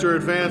protect or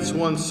advance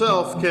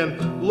oneself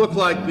can look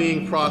like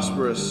being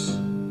prosperous.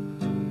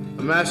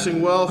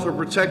 Amassing wealth or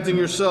protecting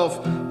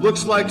yourself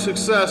looks like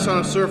success on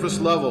a surface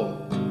level.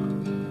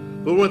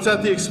 But when it's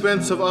at the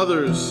expense of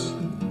others,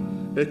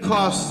 it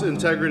costs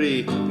integrity,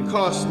 it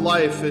costs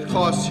life, it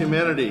costs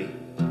humanity.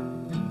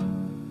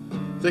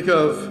 Think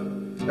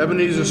of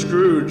Ebenezer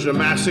Scrooge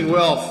amassing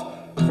wealth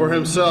for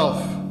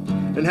himself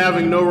and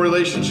having no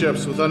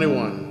relationships with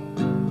anyone.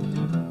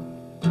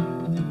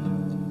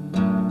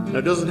 Now,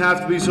 it doesn't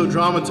have to be so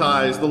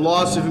dramatized. The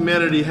loss of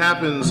humanity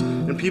happens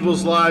in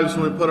people's lives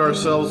when we put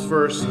ourselves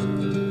first,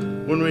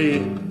 when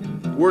we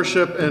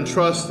worship and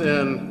trust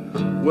in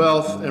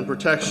wealth and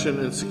protection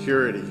and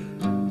security.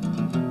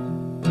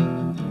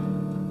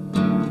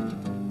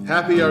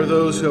 Happy are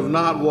those who have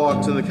not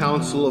walked in the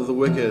counsel of the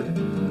wicked,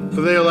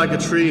 for they are like a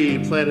tree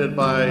planted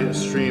by a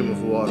stream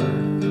of water.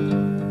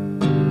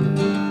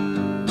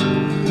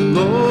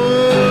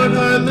 Lord,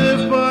 I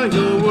live by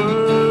your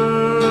word.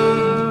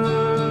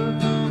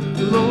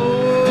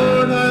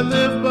 Lord, I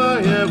live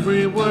by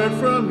every word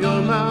from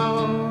your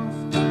mouth.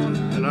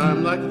 And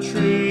I'm like a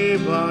tree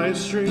by a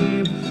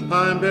stream.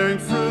 I'm bearing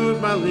fruit,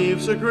 my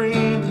leaves are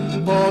green.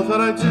 All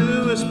that I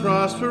do is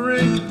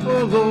prospering.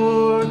 Oh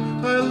Lord,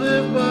 I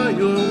live by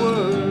your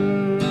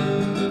word.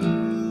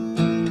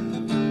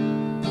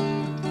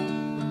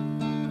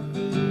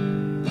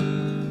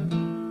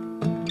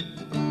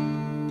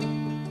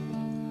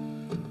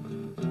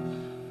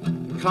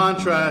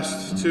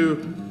 contrast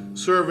to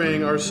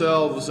serving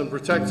ourselves and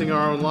protecting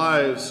our own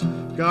lives,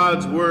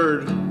 God's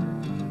word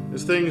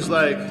is things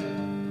like,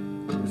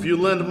 if you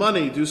lend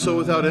money, do so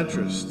without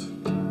interest.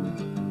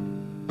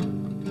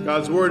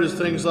 God's word is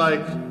things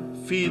like,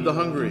 feed the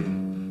hungry,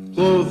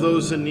 clothe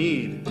those in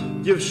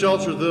need, give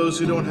shelter to those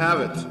who don't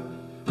have it.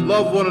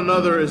 Love one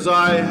another as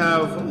I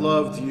have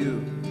loved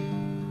you.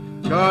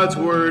 God's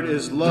word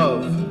is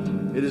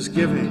love. It is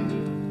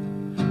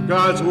giving.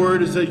 God's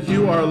word is that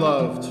you are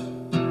loved.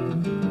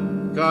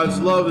 God's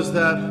love is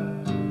that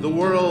the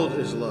world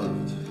is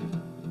loved.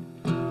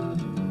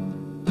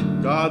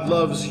 God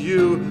loves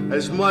you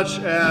as much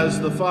as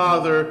the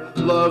Father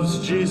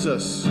loves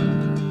Jesus.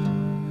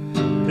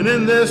 And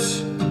in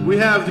this, we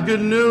have the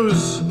good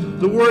news,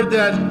 the word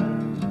that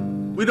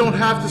we don't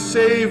have to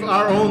save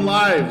our own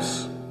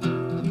lives.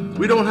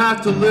 We don't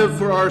have to live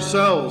for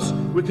ourselves.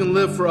 We can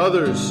live for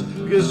others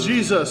because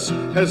Jesus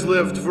has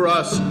lived for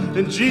us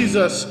and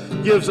Jesus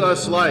gives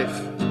us life.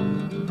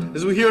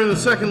 As we hear in the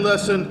second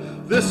lesson,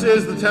 this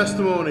is the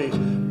testimony.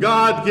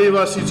 God gave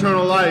us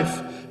eternal life,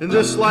 and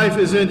this life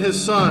is in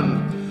his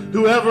Son.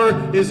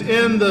 Whoever is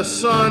in the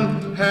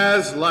Son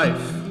has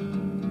life.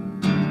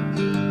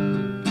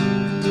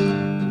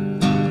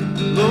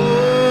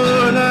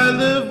 Lord, I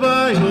live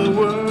by your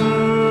word.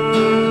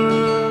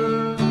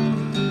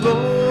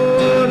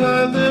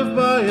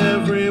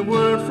 Every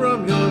word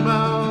from your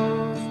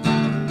mouth,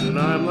 and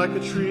I'm like a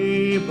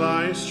tree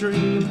by a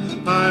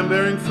stream. I'm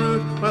bearing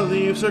fruit, my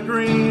leaves are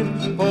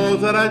green. All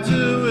that I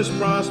do is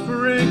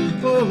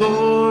prospering. Oh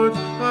Lord,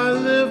 I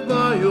live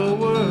by your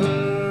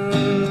word.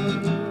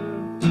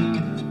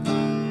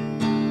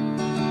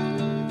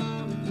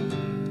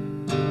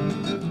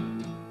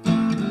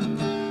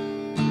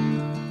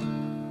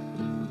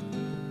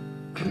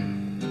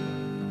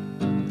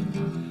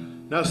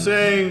 Now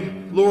saying,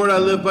 Lord, I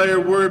live by your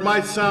word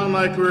might sound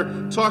like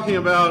we're talking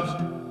about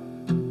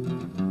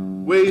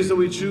ways that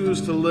we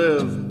choose to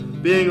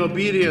live, being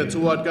obedient to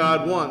what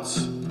God wants.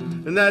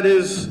 And that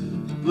is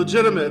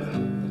legitimate.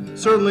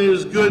 Certainly it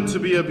is good to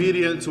be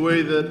obedient to the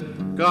way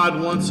that God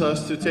wants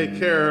us to take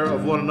care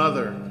of one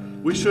another.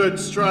 We should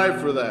strive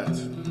for that.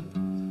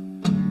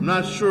 I'm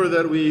not sure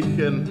that we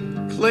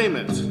can claim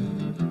it.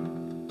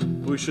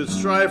 We should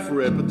strive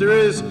for it. But there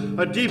is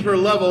a deeper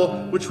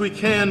level which we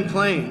can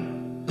claim.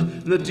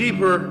 And the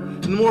deeper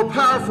and the more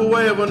powerful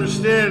way of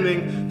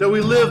understanding that we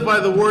live by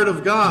the Word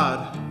of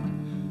God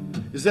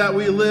is that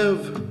we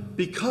live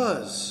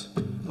because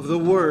of the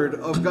Word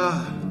of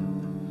God.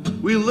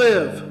 We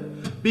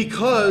live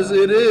because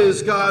it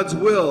is God's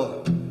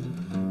will.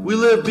 We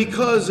live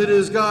because it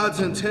is God's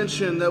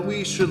intention that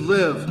we should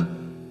live.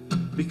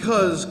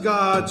 Because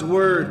God's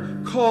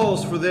Word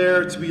calls for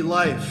there to be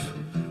life.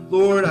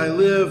 Lord, I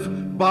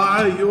live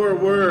by your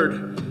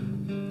Word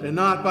and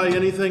not by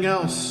anything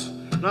else.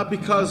 Not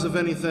because of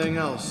anything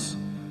else,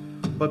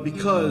 but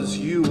because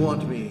you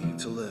want me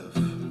to live.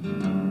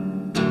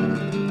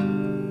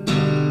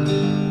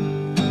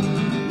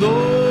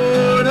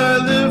 Lord, I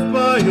live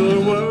by your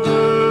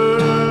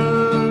word.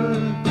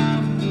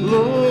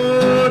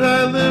 Lord,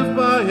 I live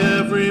by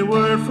every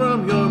word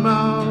from your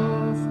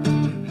mouth.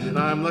 And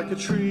I'm like a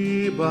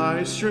tree by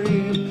a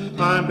stream.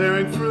 I'm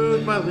bearing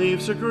fruit, my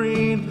leaves are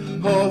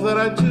green. All that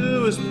I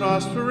do is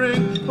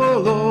prospering. Oh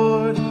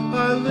Lord,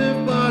 I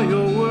live by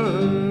your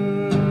word.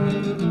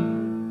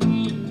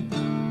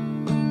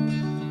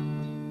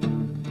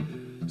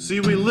 See,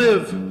 we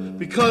live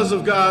because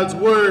of God's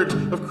word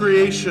of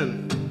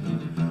creation.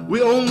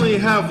 We only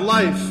have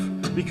life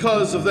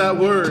because of that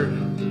word.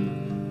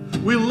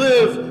 We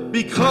live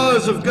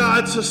because of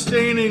God's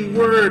sustaining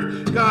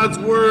word, God's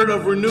word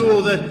of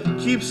renewal that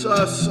keeps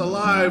us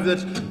alive,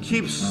 that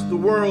keeps the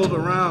world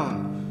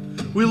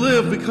around. We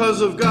live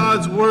because of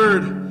God's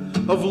word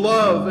of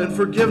love and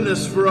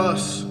forgiveness for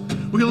us.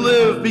 We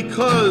live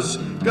because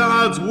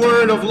God's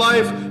word of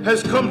life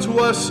has come to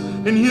us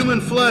in human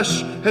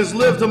flesh, has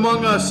lived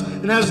among us,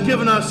 and has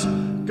given us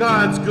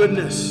God's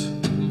goodness.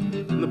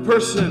 In the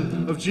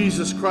person of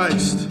Jesus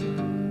Christ,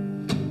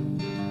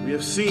 we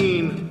have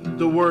seen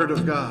the word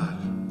of God.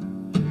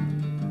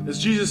 As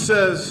Jesus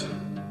says,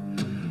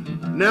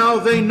 now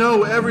they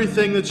know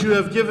everything that you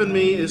have given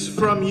me is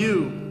from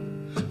you.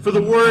 For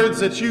the words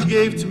that you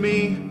gave to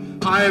me,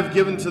 I have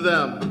given to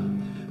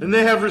them. And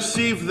they have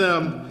received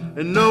them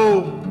and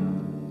know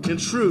in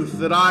truth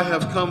that I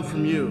have come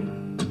from you,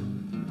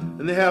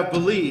 and they have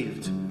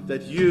believed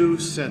that you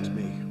sent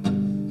me.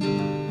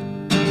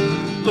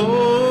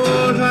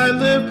 Lord, I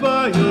live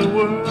by your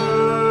word.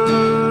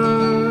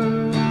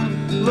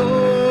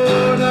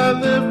 Lord, I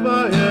live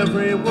by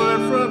every word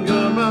from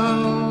your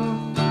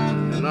mouth.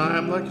 And I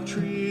am like a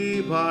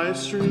tree by a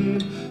stream.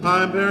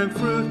 I'm bearing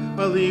fruit,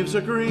 my leaves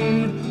are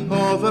green.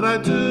 All that I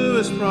do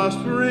is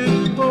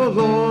prospering. Oh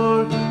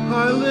Lord,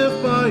 I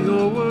live by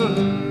your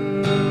word.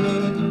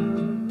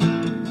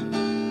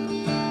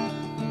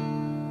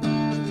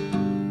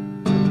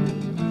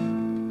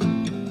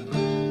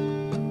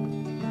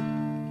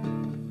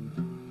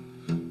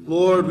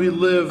 Lord, we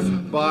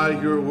live by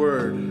your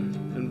word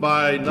and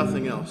by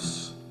nothing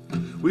else.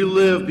 We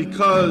live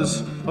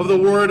because of the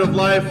word of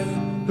life,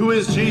 who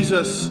is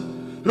Jesus,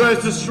 who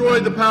has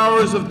destroyed the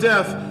powers of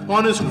death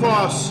on his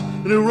cross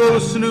and who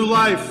rose to new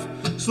life,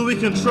 so we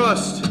can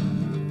trust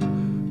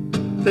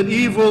that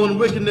evil and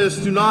wickedness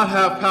do not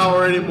have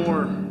power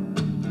anymore.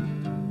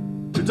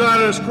 Who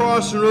died on his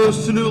cross and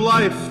rose to new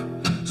life,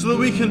 so that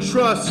we can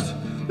trust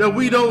that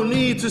we don't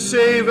need to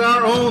save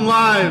our own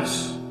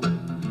lives.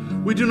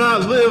 We do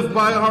not live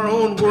by our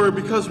own word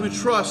because we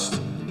trust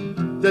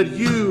that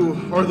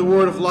you are the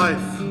word of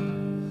life.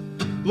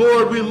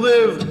 Lord, we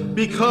live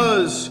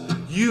because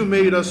you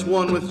made us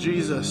one with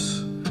Jesus,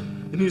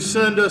 and you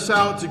send us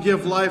out to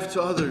give life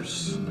to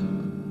others.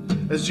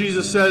 As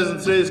Jesus says in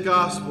today's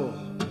gospel,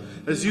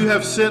 as you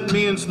have sent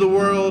me into the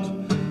world,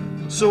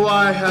 so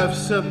I have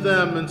sent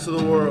them into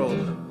the world.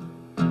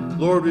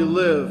 Lord, we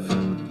live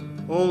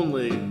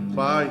only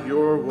by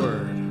your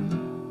word.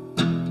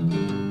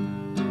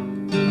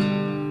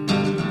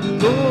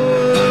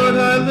 Lord,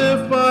 I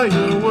live by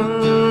your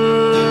word.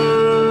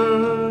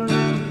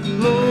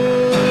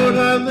 Lord,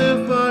 I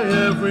live by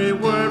every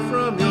word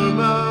from your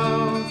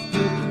mouth.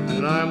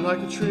 And I'm like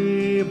a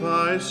tree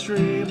by a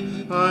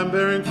stream. I'm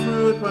bearing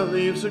fruit, my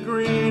leaves are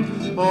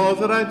green. All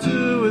that I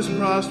do is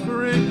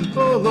prospering.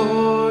 Oh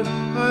Lord,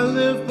 I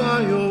live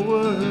by your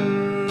word.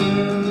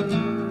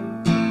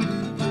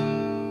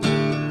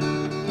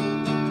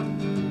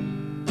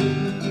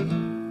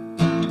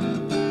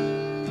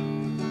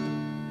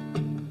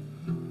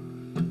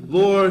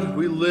 Lord,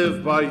 we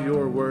live by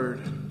your word.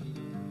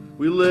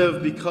 We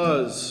live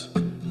because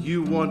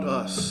you want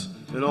us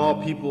and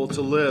all people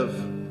to live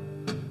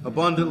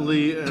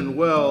abundantly and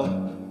well,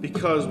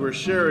 because we're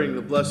sharing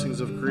the blessings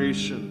of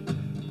creation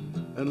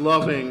and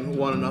loving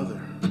one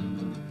another.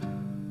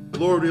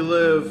 Lord, we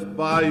live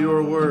by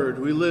your word.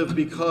 We live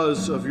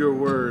because of your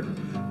word,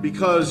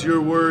 because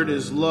your word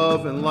is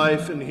love and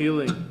life and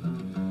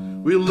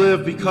healing. We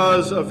live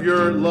because of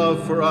your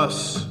love for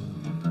us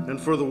and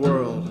for the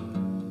world.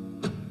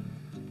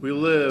 We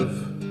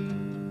live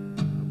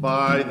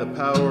by the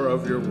power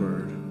of your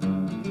word.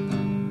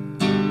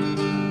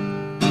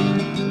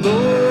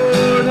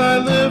 Lord, I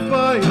live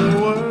by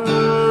your word.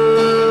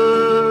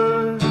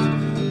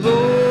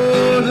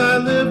 Lord, I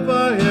live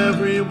by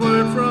every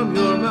word from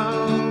your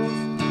mouth.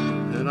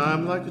 And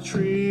I'm like a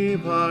tree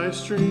by a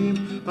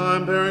stream.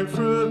 I'm bearing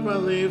fruit, my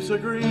leaves are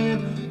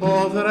green.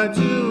 All that I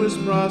do is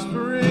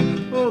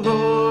prospering. Oh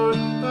Lord,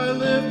 I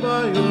live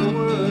by your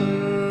word.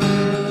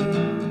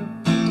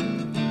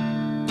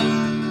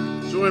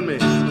 Join me.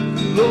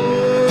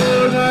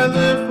 Lord, I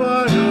live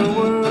by your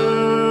word.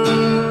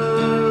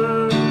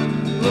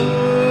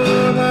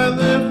 Lord, I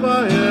live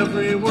by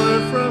every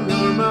word from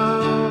your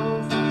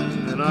mouth.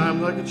 And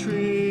I'm like a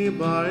tree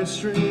by a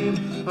stream.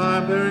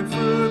 I'm bearing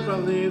fruit, my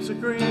leaves are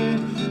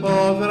green.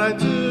 All that I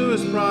do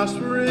is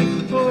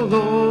prospering. Oh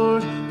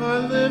Lord,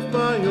 I live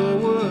by your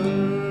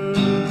word.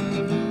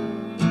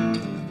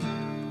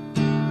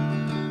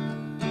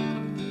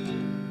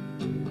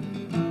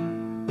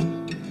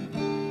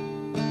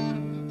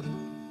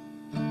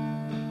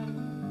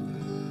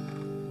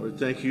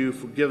 Thank you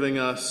for giving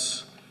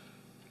us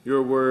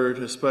your word,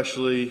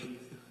 especially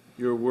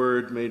your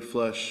word made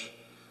flesh,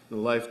 the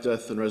life,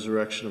 death, and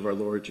resurrection of our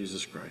Lord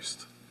Jesus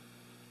Christ.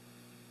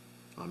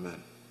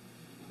 Amen.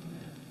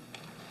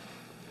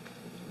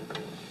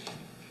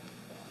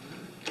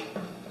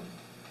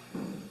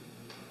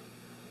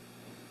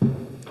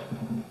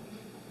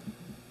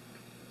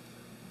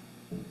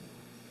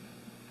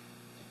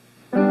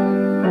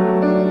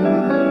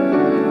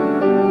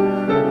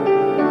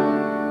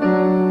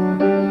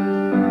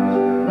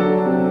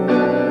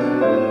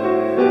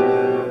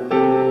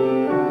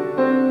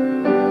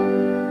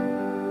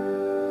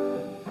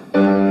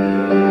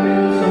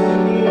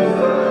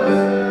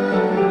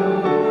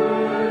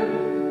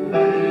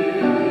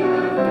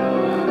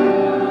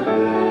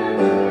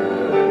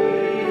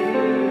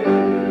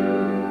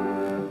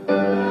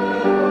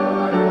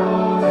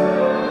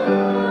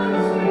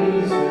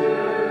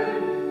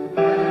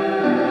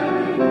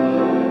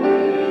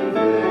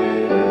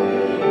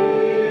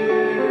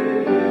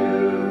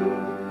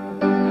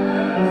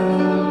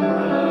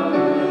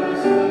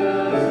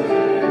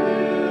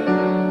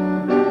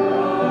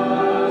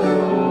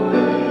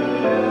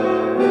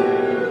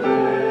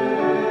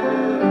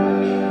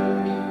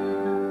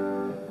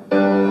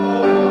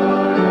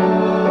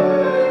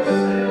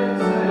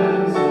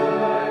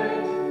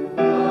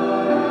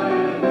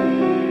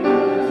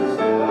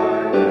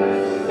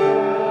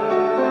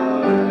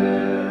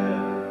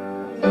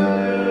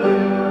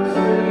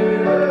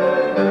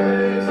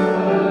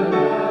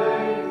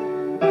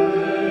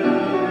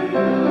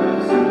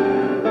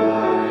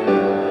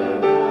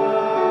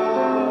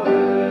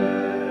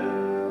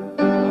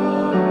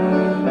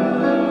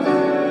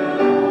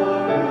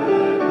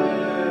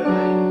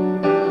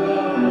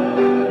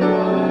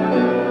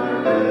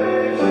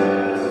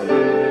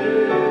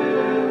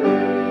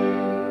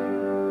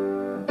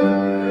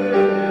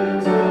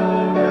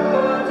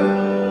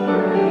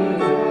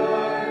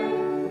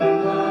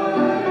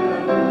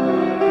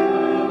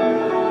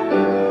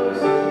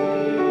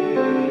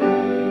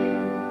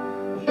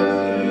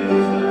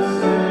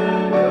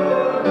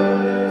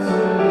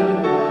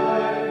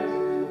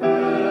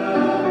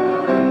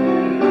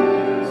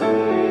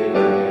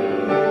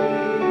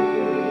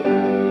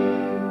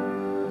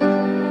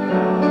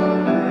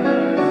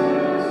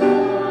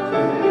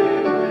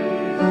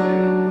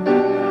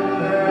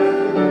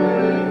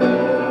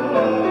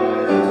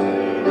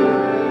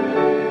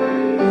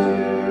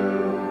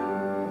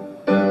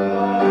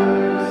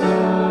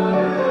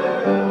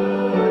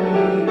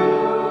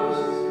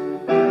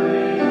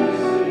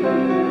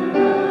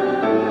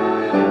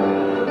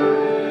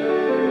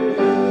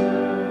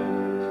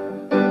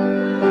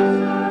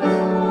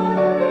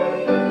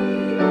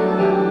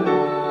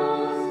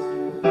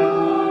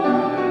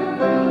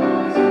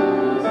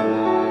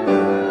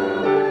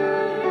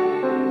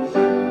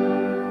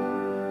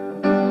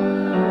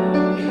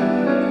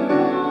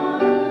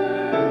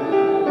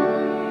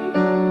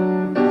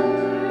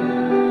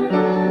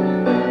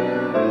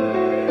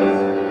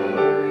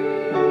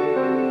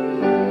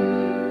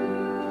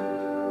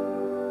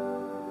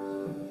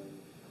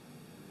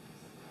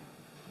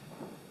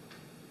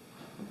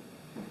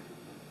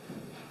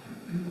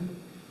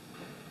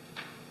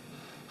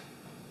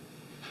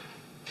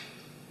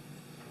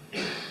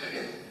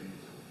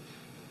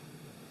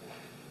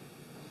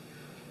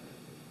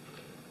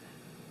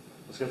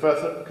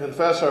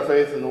 confess our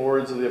faith in the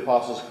words of the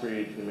Apostles'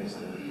 Creed. You may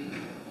stand.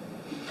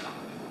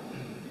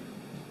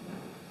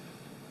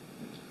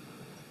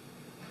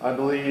 I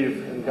believe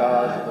in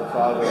God, the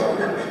Father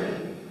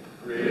Almighty,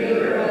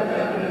 creator of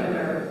heaven and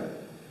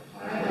earth.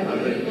 I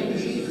believe in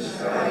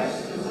Jesus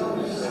Christ, his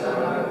only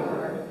Son, our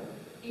Lord.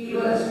 He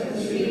was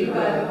conceived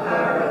by the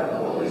power of the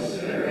Holy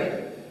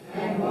Spirit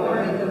and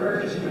born of the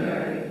Virgin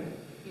Mary.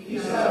 He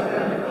suffered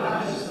under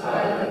Pontius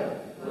Pilate,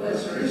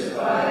 was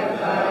crucified,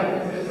 died,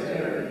 and was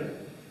buried.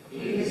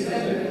 He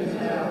descended into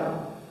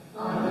hell.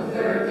 On the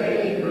third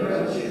day he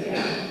rose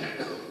again.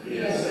 He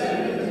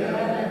ascended into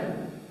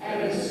heaven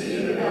and is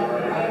seated at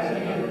the right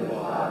hand of the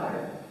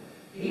Father.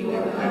 He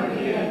will come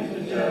again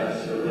to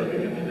judge the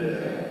living and the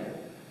dead.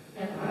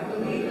 And I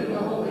believe in the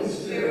Holy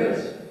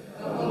Spirit,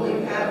 the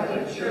Holy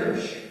Catholic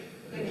Church,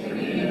 the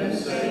communion of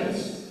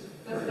saints,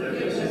 the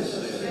forgiveness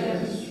of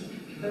sins,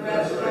 the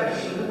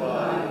resurrection of the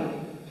body,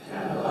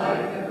 and the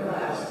life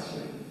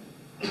everlasting.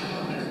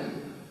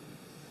 Amen.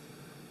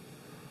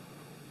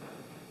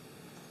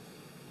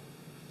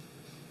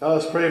 Now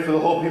let's pray for the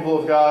whole people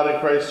of God in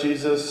Christ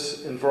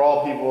Jesus and for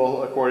all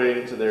people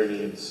according to their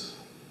needs.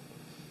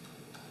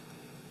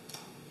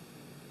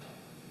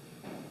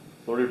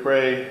 Lord, we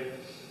pray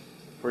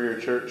for your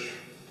church.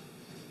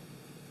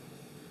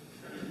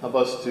 Help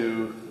us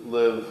to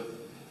live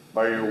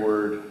by your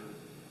word,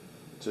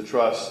 to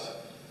trust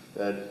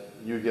that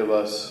you give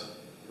us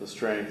the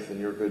strength in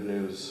your good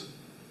news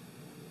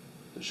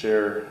to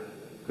share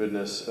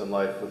goodness and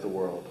life with the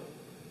world.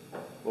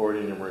 Lord,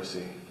 in your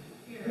mercy.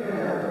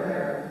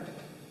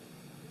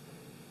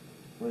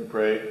 We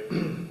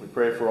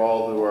pray for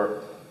all who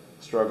are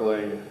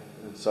struggling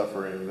and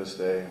suffering this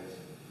day,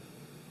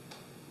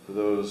 for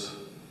those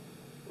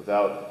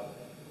without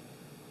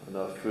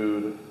enough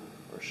food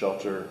or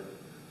shelter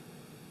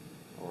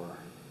or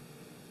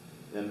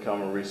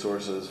income or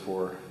resources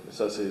for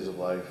necessities of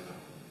life.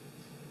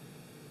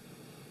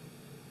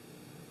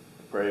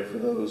 Pray for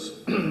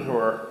those who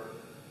are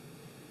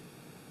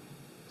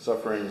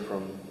suffering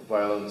from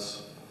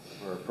violence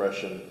or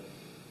oppression.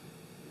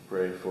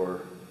 Pray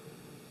for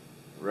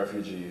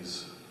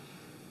refugees,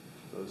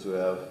 those who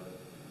have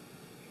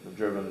been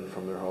driven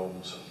from their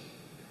homes,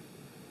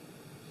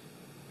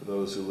 for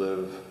those who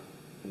live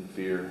in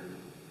fear.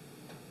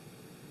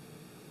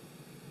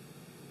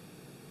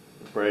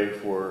 Pray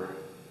for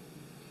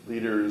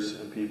leaders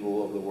and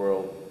people of the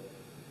world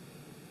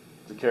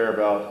to care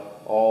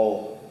about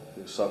all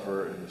who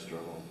suffer and who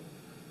struggle,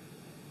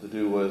 to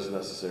do what is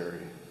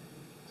necessary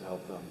to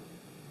help them.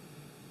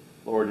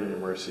 Lord, in your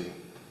mercy.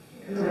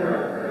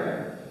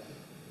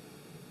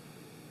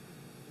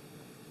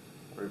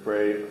 We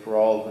pray for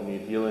all who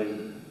need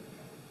healing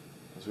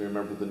as we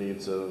remember the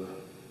needs of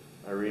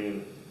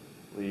Irene,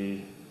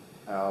 Lee,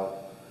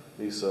 Al,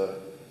 Lisa,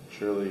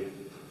 Shirley,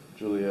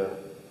 Julia,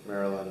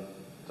 Marilyn,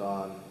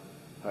 Don,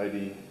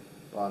 Heidi,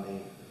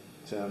 Bonnie,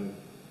 Tim,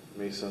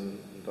 Mason,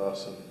 and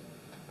Dawson,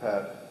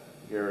 Pat,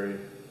 Gary,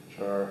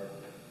 Char,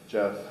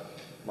 Jeff,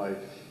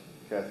 Mike,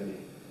 Kathy,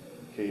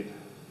 Kate,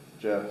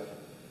 Jeff,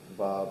 and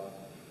Bob,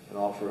 and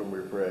all for whom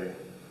we pray.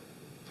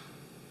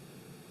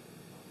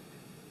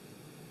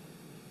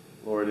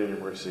 Lord, in your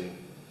mercy.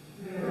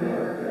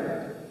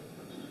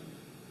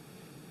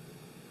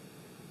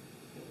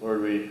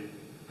 Lord, we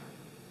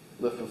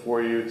lift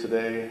before you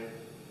today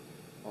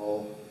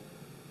all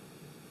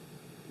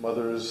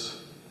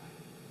mothers,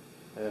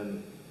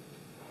 and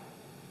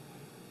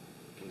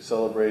we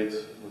celebrate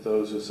with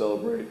those who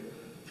celebrate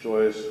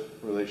joyous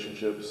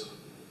relationships.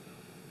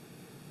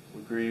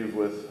 We grieve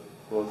with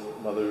both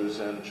mothers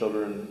and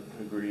children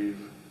who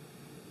grieve.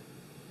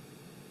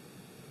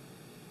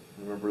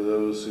 Remember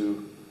those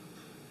who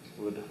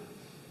would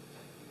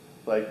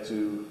like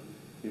to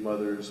be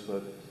mothers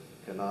but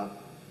cannot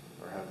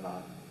or have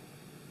not.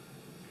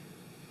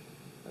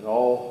 And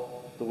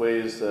all the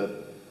ways that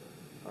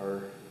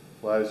our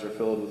lives are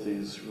filled with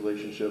these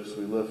relationships,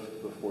 we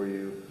lift before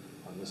you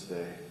on this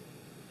day.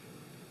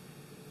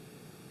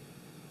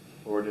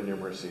 Lord, in your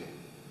mercy.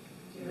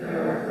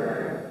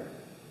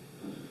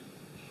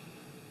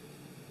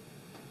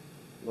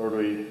 Lord,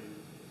 we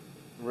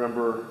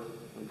remember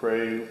and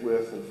pray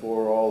with and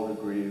for all who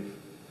grieve.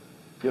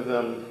 Give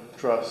them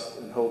trust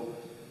and hope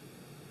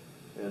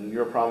in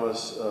your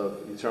promise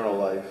of eternal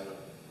life,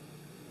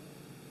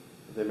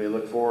 that they may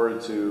look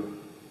forward to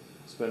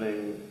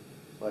spending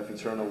life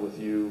eternal with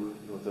you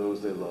and with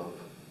those they love.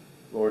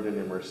 Lord, in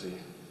your mercy.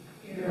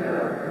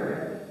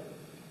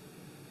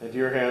 And to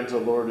your hands, O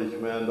Lord, we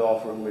commend all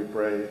for whom we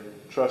pray,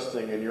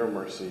 trusting in your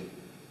mercy,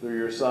 through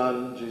your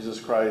Son, Jesus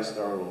Christ,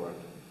 our Lord.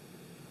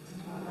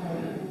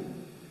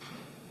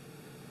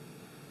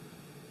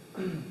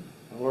 Amen.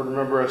 Lord,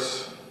 remember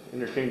us in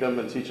your kingdom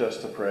and teach us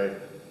to pray.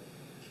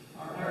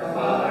 Our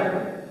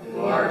Father, who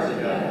art in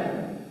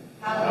heaven,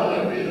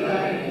 hallowed be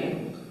thy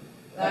name.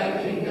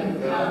 Thy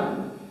kingdom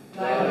come,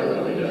 thy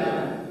will be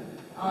done,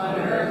 on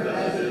earth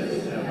as it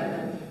is in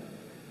heaven.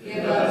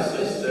 Give us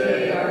this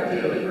day our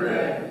daily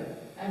bread,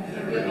 and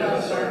forgive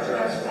us our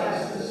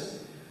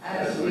trespasses,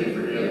 as we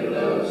forgive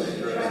those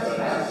who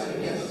trespass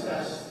against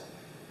us.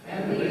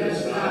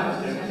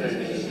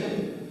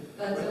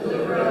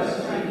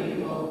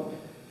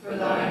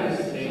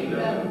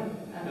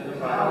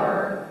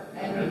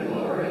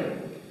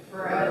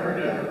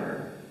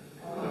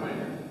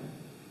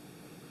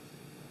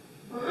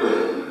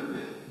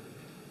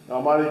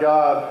 Almighty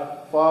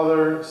God,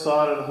 Father,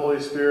 Son, and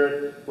Holy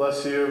Spirit,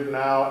 bless you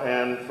now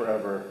and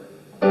forever.